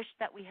and wish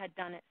that we had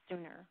done it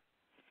sooner.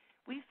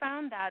 We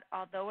found that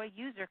although a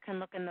user can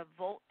look in the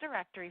Voalte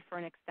directory for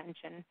an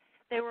extension,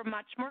 they were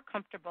much more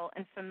comfortable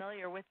and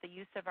familiar with the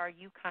use of our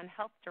UConn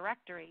Health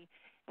directory,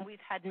 and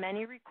we've had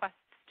many requests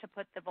to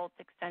put the Voalte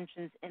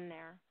extensions in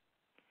there.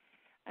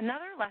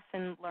 Another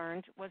lesson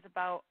learned was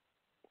about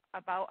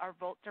our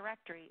Voalte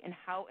directory and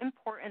how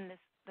important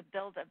the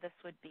build of this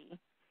would be.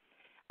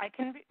 I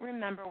can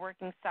remember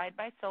working side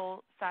by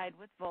side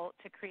with Voalte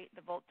to create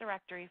the Voalte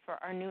directory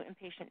for our new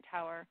inpatient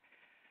tower.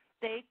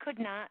 They could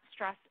not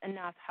stress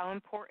enough how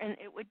important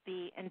it would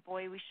be, and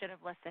boy, we should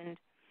have listened.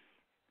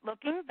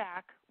 Looking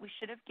back, we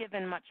should have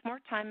given much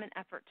more time and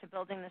effort to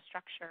building the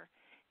structure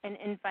and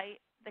invite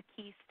the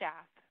key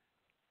staff.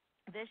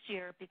 This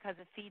year, because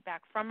of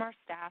feedback from our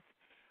staff,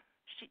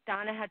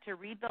 Donna had to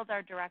rebuild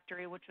our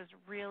directory, which was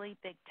a really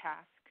big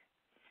task.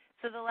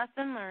 So the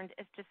lesson learned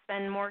is to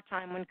spend more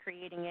time when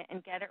creating it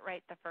and get it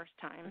right the first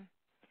time.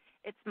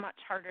 It's much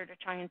harder to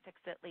try and fix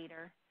it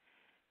later.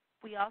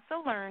 We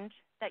also learned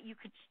that you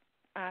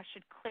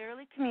should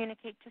clearly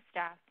communicate to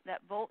staff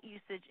that Voalte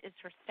usage is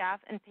for staff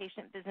and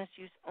patient business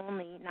use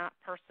only, not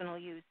personal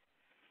use.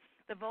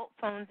 The Voalte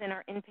phones in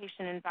our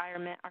inpatient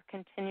environment are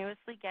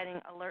continuously getting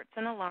alerts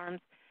and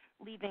alarms,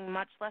 leaving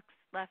much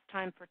less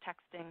time for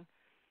texting.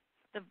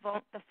 The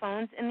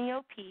phones in the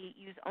OP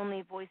use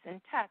only voice and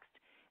text,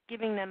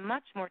 giving them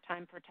much more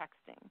time for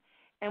texting.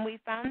 And we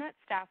found that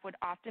staff would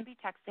often be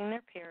texting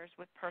their peers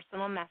with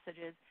personal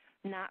messages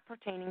not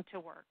pertaining to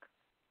work.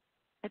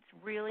 It's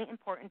really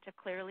important to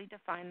clearly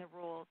define the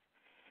rules.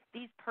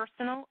 These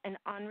personal and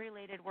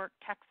unrelated work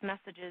text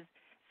messages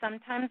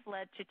sometimes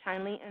led to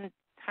timely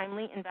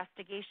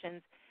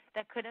investigations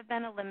that could have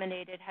been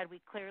eliminated had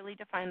we clearly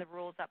defined the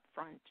rules up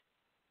front.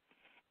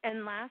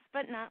 And last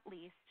but not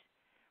least,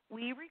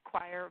 we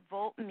require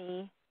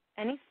VoalteMe,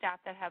 any staff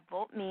that have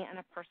VoalteMe on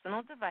a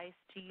personal device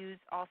to use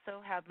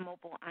also have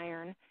Mobile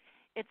Iron.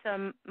 It's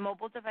a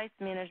mobile device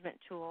management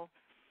tool.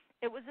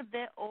 It was a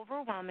bit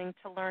overwhelming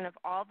to learn of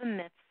all the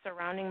myths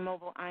surrounding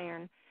Mobile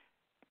Iron.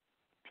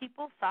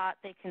 People thought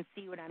they can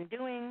see what I'm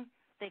doing,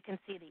 they can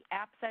see the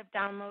apps I've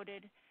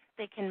downloaded,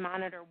 they can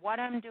monitor what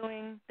I'm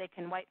doing, they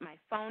can wipe my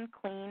phone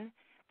clean.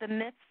 The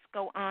myths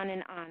go on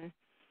and on.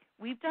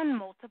 We've done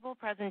multiple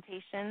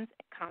presentations,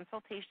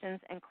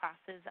 consultations, and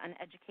classes on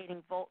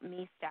educating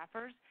VoalteMe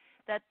staffers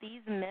that these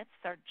myths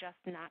are just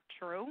not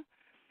true.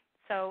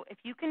 So if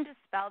you can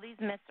dispel these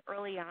myths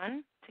early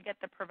on to get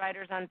the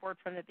providers on board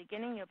from the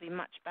beginning, you'll be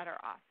much better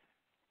off.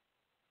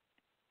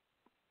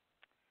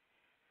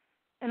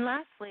 And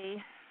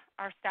lastly,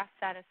 our staff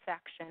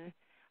satisfaction.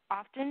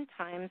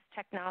 Oftentimes,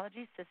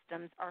 technology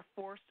systems are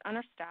forced on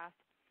our staff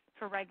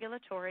for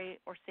regulatory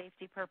or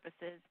safety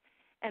purposes,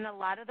 and a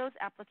lot of those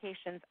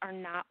applications are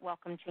not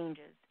welcome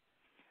changes.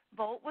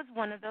 Voalte was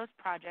one of those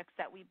projects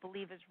that we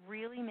believe is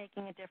really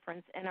making a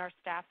difference in our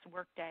staff's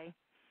workday.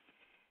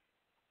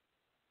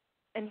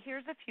 And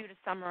here's a few to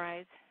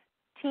summarize.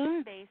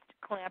 Team-based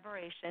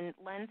collaboration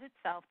lends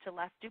itself to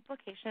less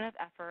duplication of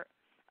effort,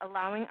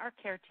 allowing our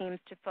care teams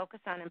to focus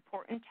on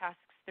important tasks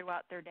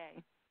throughout their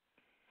day.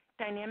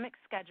 Dynamic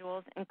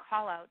schedules and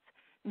call-outs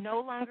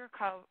no longer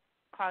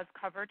cause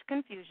coverage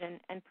confusion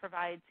and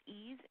provides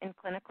ease in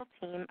clinical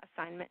team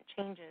assignment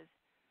changes.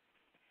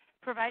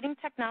 Providing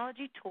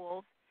technology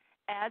tools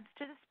adds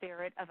to the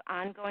spirit of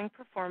ongoing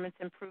performance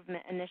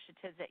improvement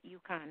initiatives at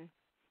UConn.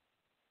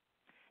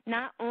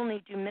 Not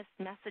only do missed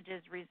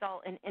messages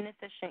result in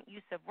inefficient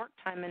use of work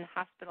time and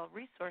hospital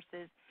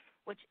resources,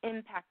 which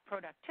impact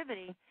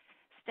productivity,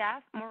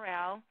 staff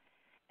morale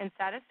and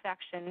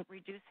satisfaction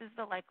reduces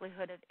the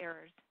likelihood of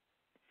errors.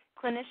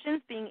 Clinicians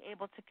being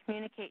able to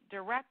communicate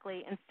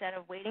directly instead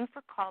of waiting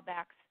for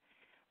callbacks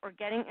or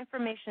getting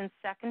information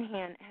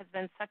secondhand has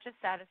been such a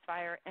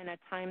satisfier and a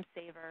time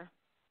saver.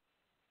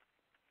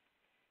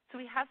 So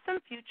we have some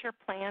future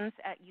plans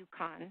at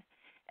UConn.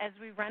 As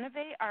we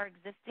renovate our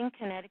existing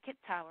Connecticut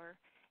tower,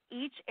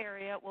 each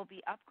area will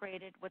be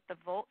upgraded with the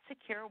Voalte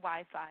Secure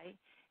Wi-Fi,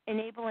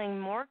 enabling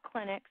more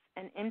clinics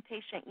and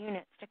inpatient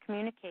units to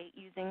communicate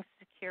using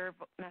secure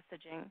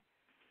messaging.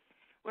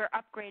 We're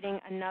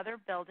upgrading another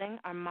building,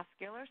 our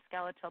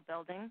musculoskeletal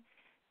building,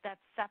 that's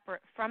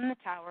separate from the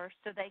tower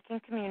so they can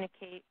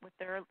communicate with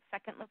their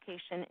second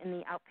location in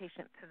the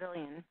outpatient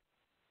pavilion.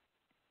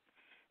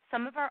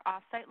 some of our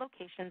off-site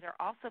locations are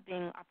also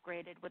being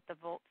upgraded with the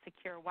Voalte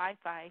Secure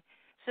Wi-Fi,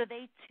 so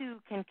they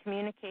too can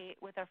communicate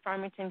with our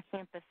Farmington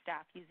campus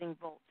staff using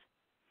Voalte.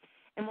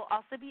 And we'll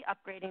also be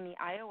upgrading the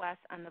iOS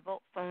on the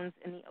Voalte phones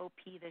in the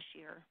OP this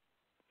year.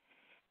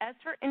 As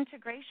for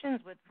integrations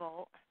with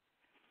Voalte,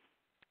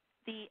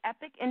 the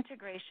Epic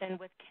integration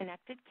with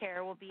Connected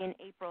Care will be in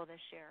April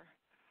this year.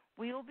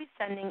 We will be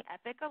sending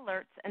Epic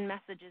alerts and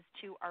messages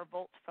to our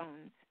Voalte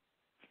phones.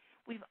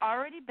 We've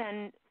already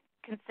been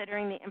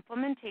considering the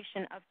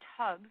implementation of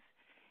tugs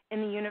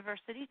in the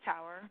University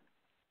Tower,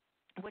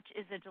 which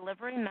is a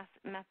delivery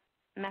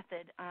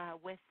method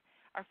with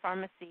our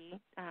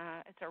pharmacy.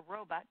 It's a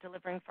robot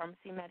delivering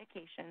pharmacy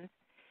medications.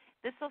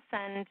 This will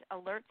send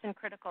alerts and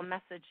critical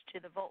message to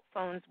the Voalte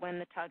phones when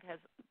the tug has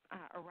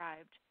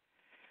arrived.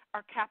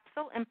 Our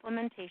capsule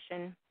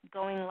implementation,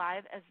 going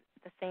live at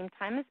the same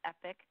time as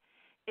Epic,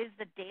 is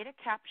the data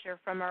capture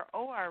from our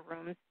OR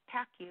rooms,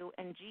 PACU,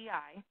 and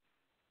GI.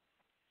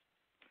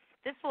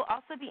 This will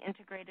also be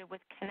integrated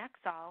with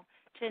Connexall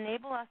to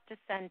enable us to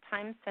send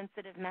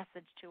time-sensitive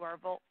message to our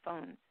Voalte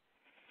phones.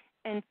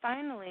 And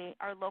finally,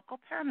 our local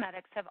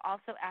paramedics have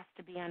also asked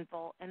to be on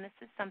Voalte, and this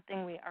is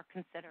something we are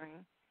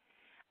considering.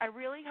 I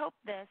really hope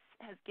this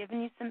has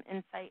given you some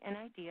insight and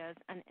ideas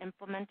on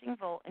implementing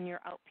Voalte in your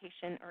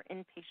outpatient or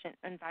inpatient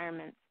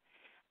environments.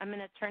 I'm going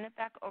to turn it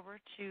back over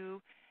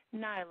to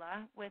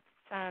Nyla with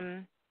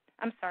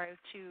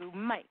to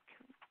Mike.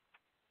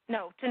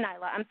 No, to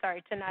Nyla. I'm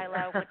sorry, to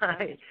Nyla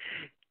with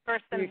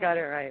first. You got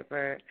it right,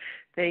 Bert.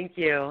 Thank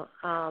you.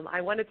 I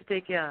wanted to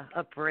take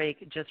a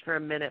break just for a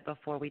minute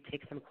before we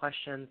take some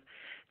questions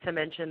to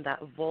mention that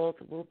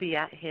Voalte will be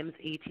at HIMSS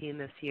 18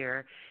 this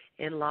year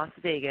in Las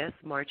Vegas,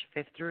 March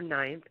 5th through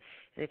 9th.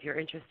 And if you're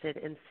interested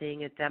in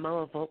seeing a demo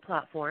of Voalte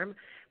platform,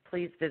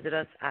 please visit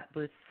us at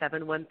booth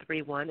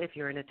 7131 if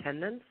you're in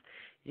attendance.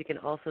 You can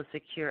also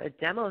secure a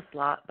demo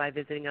slot by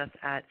visiting us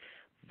at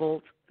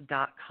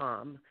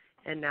voalte.com.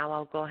 And now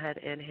I'll go ahead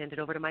and hand it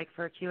over to Mike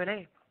for a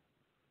Q&A.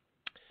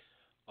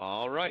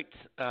 All right.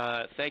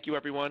 Thank you,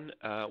 everyone.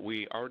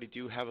 We already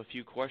do have a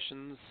few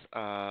questions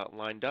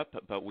lined up,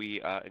 but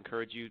we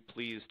encourage you,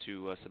 please,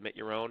 to submit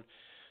your own.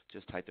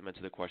 Just type them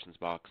into the questions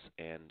box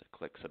and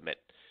click submit.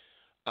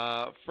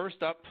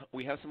 First up,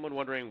 we have someone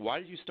wondering, why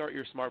did you start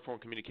your smartphone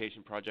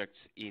communication project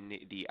in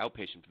the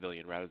outpatient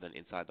pavilion rather than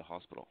inside the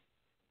hospital?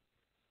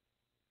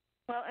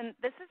 Well, and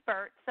this is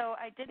Bert. So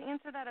I did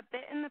answer that a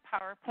bit in the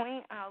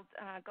PowerPoint. I'll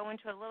go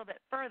into it a little bit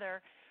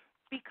further.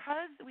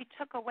 Because we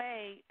took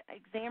away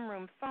exam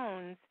room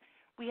phones,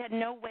 we had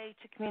no way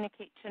to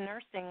communicate to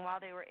nursing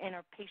while they were in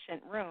a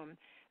patient room.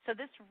 So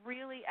this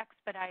really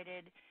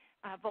expedited,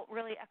 Voalte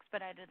really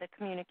expedited the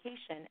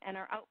communication. And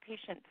our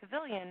outpatient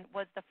pavilion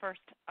was the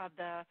first of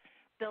the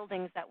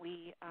buildings that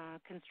we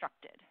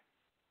constructed.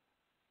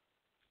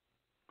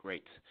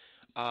 Great.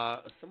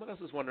 Someone else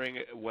is wondering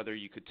whether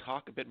you could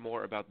talk a bit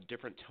more about the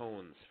different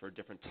tones for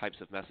different types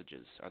of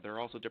messages. Are there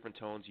also different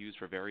tones used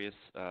for various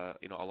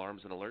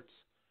alarms and alerts?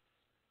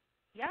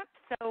 Yep.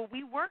 So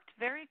we worked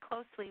very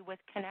closely with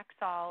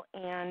Connexall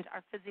and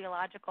our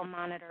physiological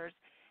monitors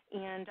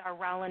and our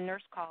Rowland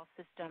nurse call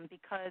system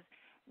because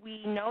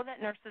we know that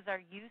nurses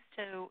are used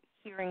to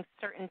hearing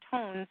certain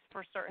tones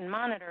for certain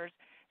monitors.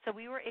 So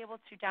we were able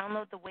to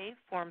download the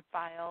waveform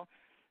file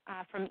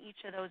from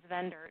each of those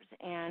vendors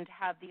and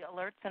have the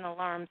alerts and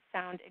alarms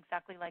sound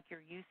exactly like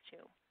you're used to.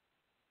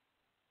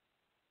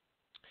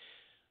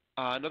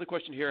 Another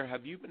question here,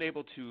 have you been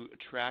able to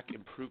track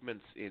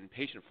improvements in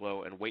patient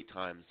flow and wait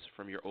times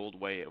from your old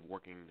way of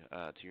working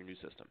to your new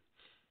system?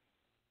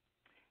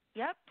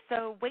 Yep,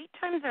 so wait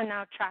times are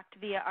now tracked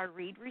via our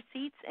read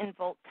receipts in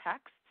Voalte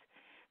texts.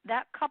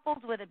 That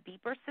coupled with a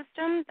beeper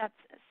system that's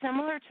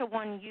similar to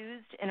one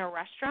used in a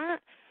restaurant,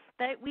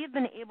 that we've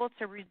been able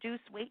to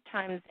reduce wait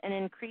times and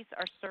increase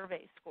our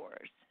survey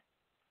scores.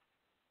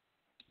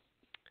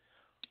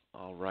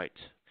 All right.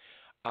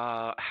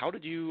 How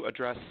did you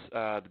address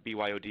the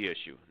BYOD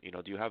issue?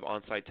 Do you have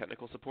on-site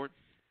technical support?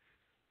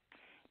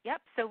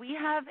 Yep. So we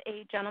have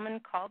a gentleman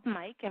called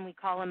Mike, and we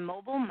call him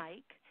Mobile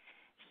Mike.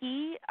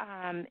 He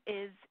and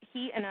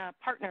a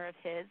partner of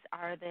his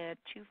are the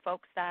two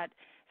folks that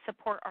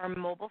support our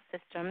mobile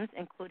systems,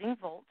 including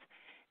Voalte.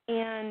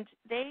 And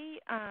they,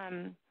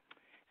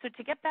 so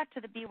to get back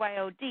to the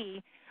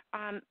BYOD,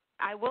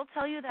 I will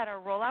tell you that our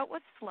rollout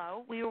was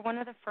slow. We were one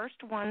of the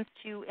first ones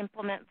to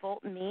implement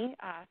Voalte Me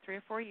 3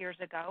 or 4 years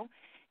ago,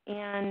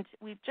 and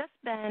we've just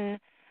been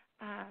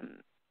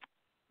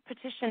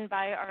petitioned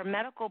by our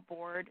medical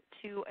board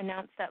to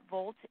announce that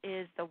Voalte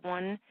is the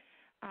one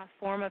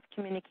form of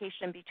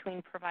communication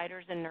between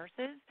providers and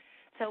nurses.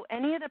 So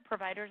any of the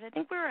providers, I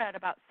think we're at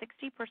about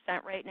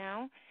 60% right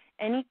now,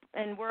 and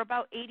we're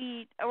about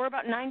 90%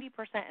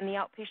 in the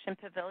outpatient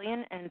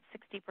pavilion and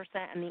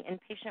 60% in the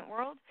inpatient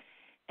world.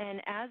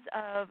 And as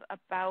of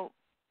about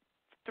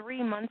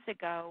 3 months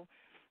ago,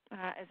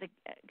 as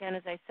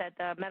I said,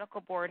 the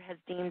medical board has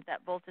deemed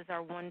that Voalte is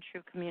our one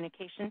true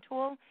communication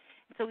tool.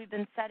 So we've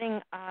been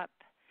setting up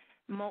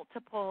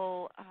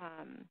multiple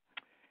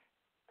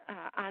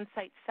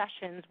on-site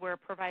sessions where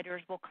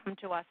providers will come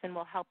to us and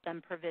we'll help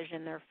them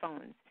provision their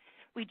phones.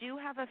 We do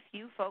have a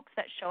few folks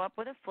that show up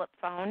with a flip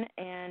phone,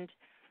 and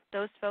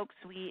those folks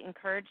we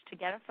encourage to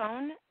get a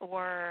phone,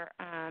 or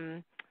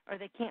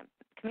they can't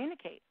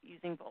communicate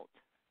using Voalte.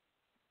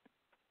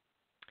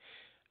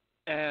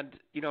 And,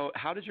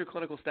 how did your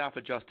clinical staff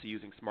adjust to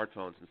using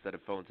smartphones instead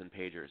of phones and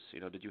pagers?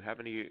 Did you have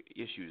any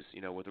issues,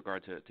 with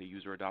regard to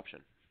user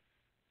adoption?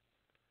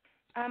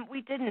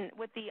 We didn't.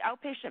 With the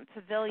outpatient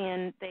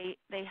pavilion,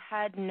 they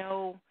had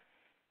no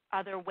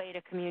other way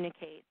to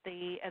communicate.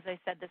 As I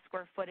said, the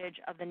square footage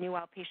of the new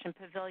outpatient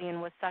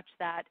pavilion was such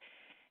that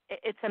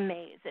it's a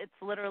maze. It's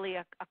literally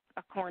a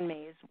corn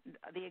maze.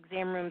 The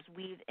exam rooms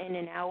weave in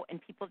and out,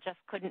 and people just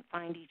couldn't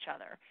find each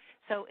other.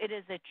 So it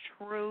is a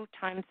true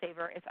time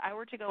saver. If I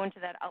were to go into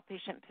that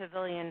outpatient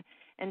pavilion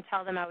and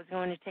tell them I was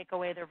going to take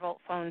away their Voalte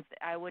phones,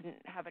 I wouldn't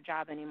have a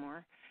job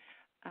anymore.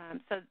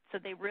 So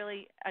they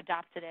really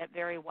adopted it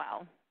very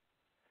well.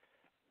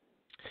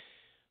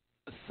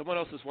 Someone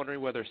else is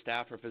wondering whether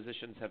staff or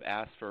physicians have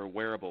asked for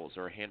wearables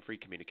or hand-free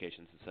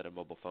communications instead of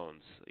mobile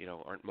phones.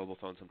 Aren't mobile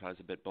phones sometimes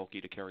a bit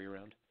bulky to carry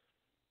around?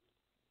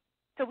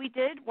 So we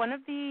did. One of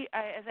the,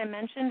 as I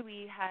mentioned,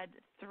 we had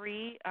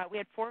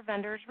 4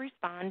 vendors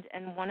respond,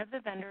 and one of the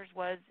vendors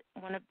was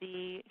one of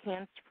the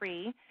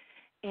hands-free.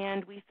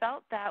 And we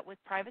felt that with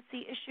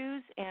privacy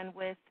issues and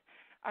with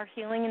our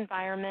healing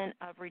environment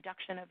of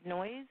reduction of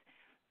noise,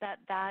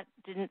 that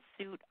didn't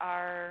suit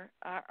our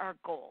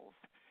goals.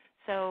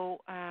 So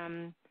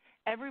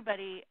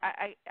everybody,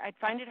 I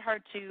find it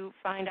hard to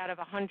find out of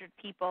 100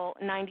 people,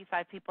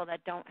 95 people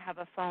that don't have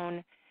a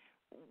phone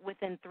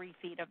within 3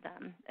 feet of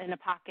them, in a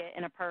pocket,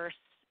 in a purse,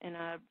 in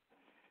a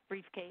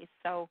briefcase.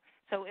 So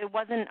it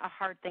wasn't a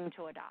hard thing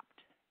to adopt.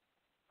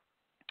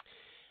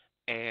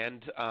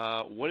 And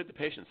what did the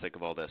patients think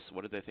of all this?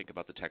 What did they think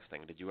about the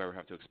texting? Did you ever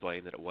have to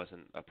explain that it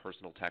wasn't a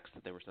personal text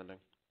that they were sending?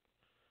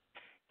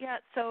 Yeah,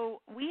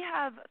 so we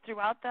have,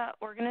 throughout the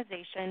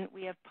organization,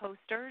 we have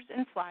posters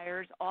and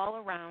flyers all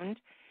around.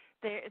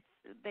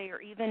 They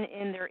are even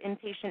in their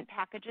inpatient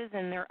packages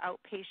and their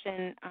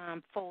outpatient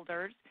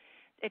folders,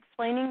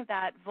 explaining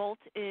that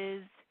Voalte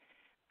is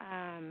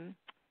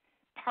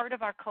part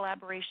of our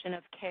collaboration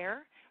of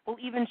care. We'll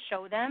even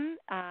show them.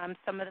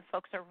 Some of the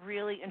folks are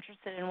really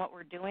interested in what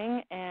we're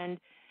doing, and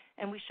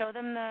we show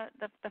them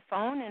the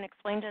phone and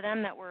explain to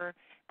them that we're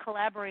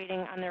collaborating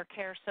on their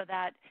care, so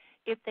that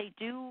if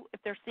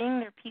they're seeing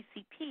their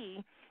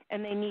PCP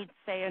and they need,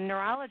 say, a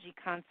neurology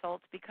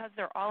consult, because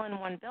they're all in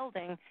one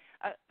building,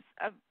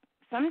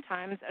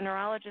 sometimes a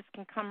neurologist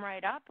can come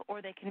right up,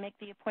 or they can make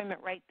the appointment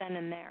right then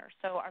and there.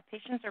 So our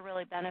patients are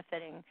really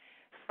benefiting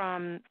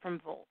from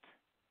Voalte.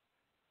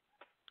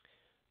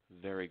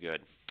 Very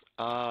good.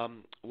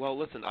 Well,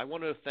 listen, I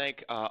want to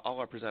thank all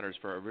our presenters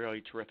for a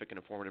really terrific and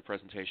informative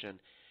presentation,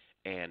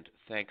 and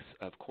thanks,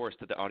 of course,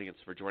 to the audience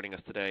for joining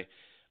us today.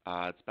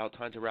 It's about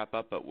time to wrap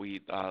up, but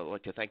we'd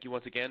like to thank you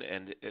once again,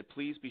 and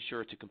please be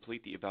sure to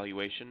complete the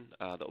evaluation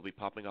that will be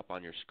popping up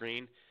on your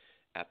screen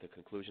at the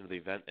conclusion of the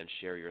event, and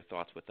share your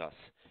thoughts with us.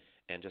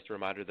 And just a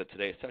reminder that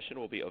today's session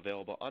will be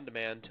available on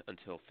demand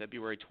until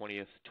February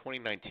 20th,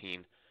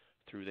 2019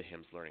 through the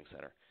HIMSS Learning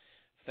Center.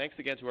 Thanks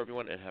again to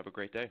everyone, and have a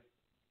great day.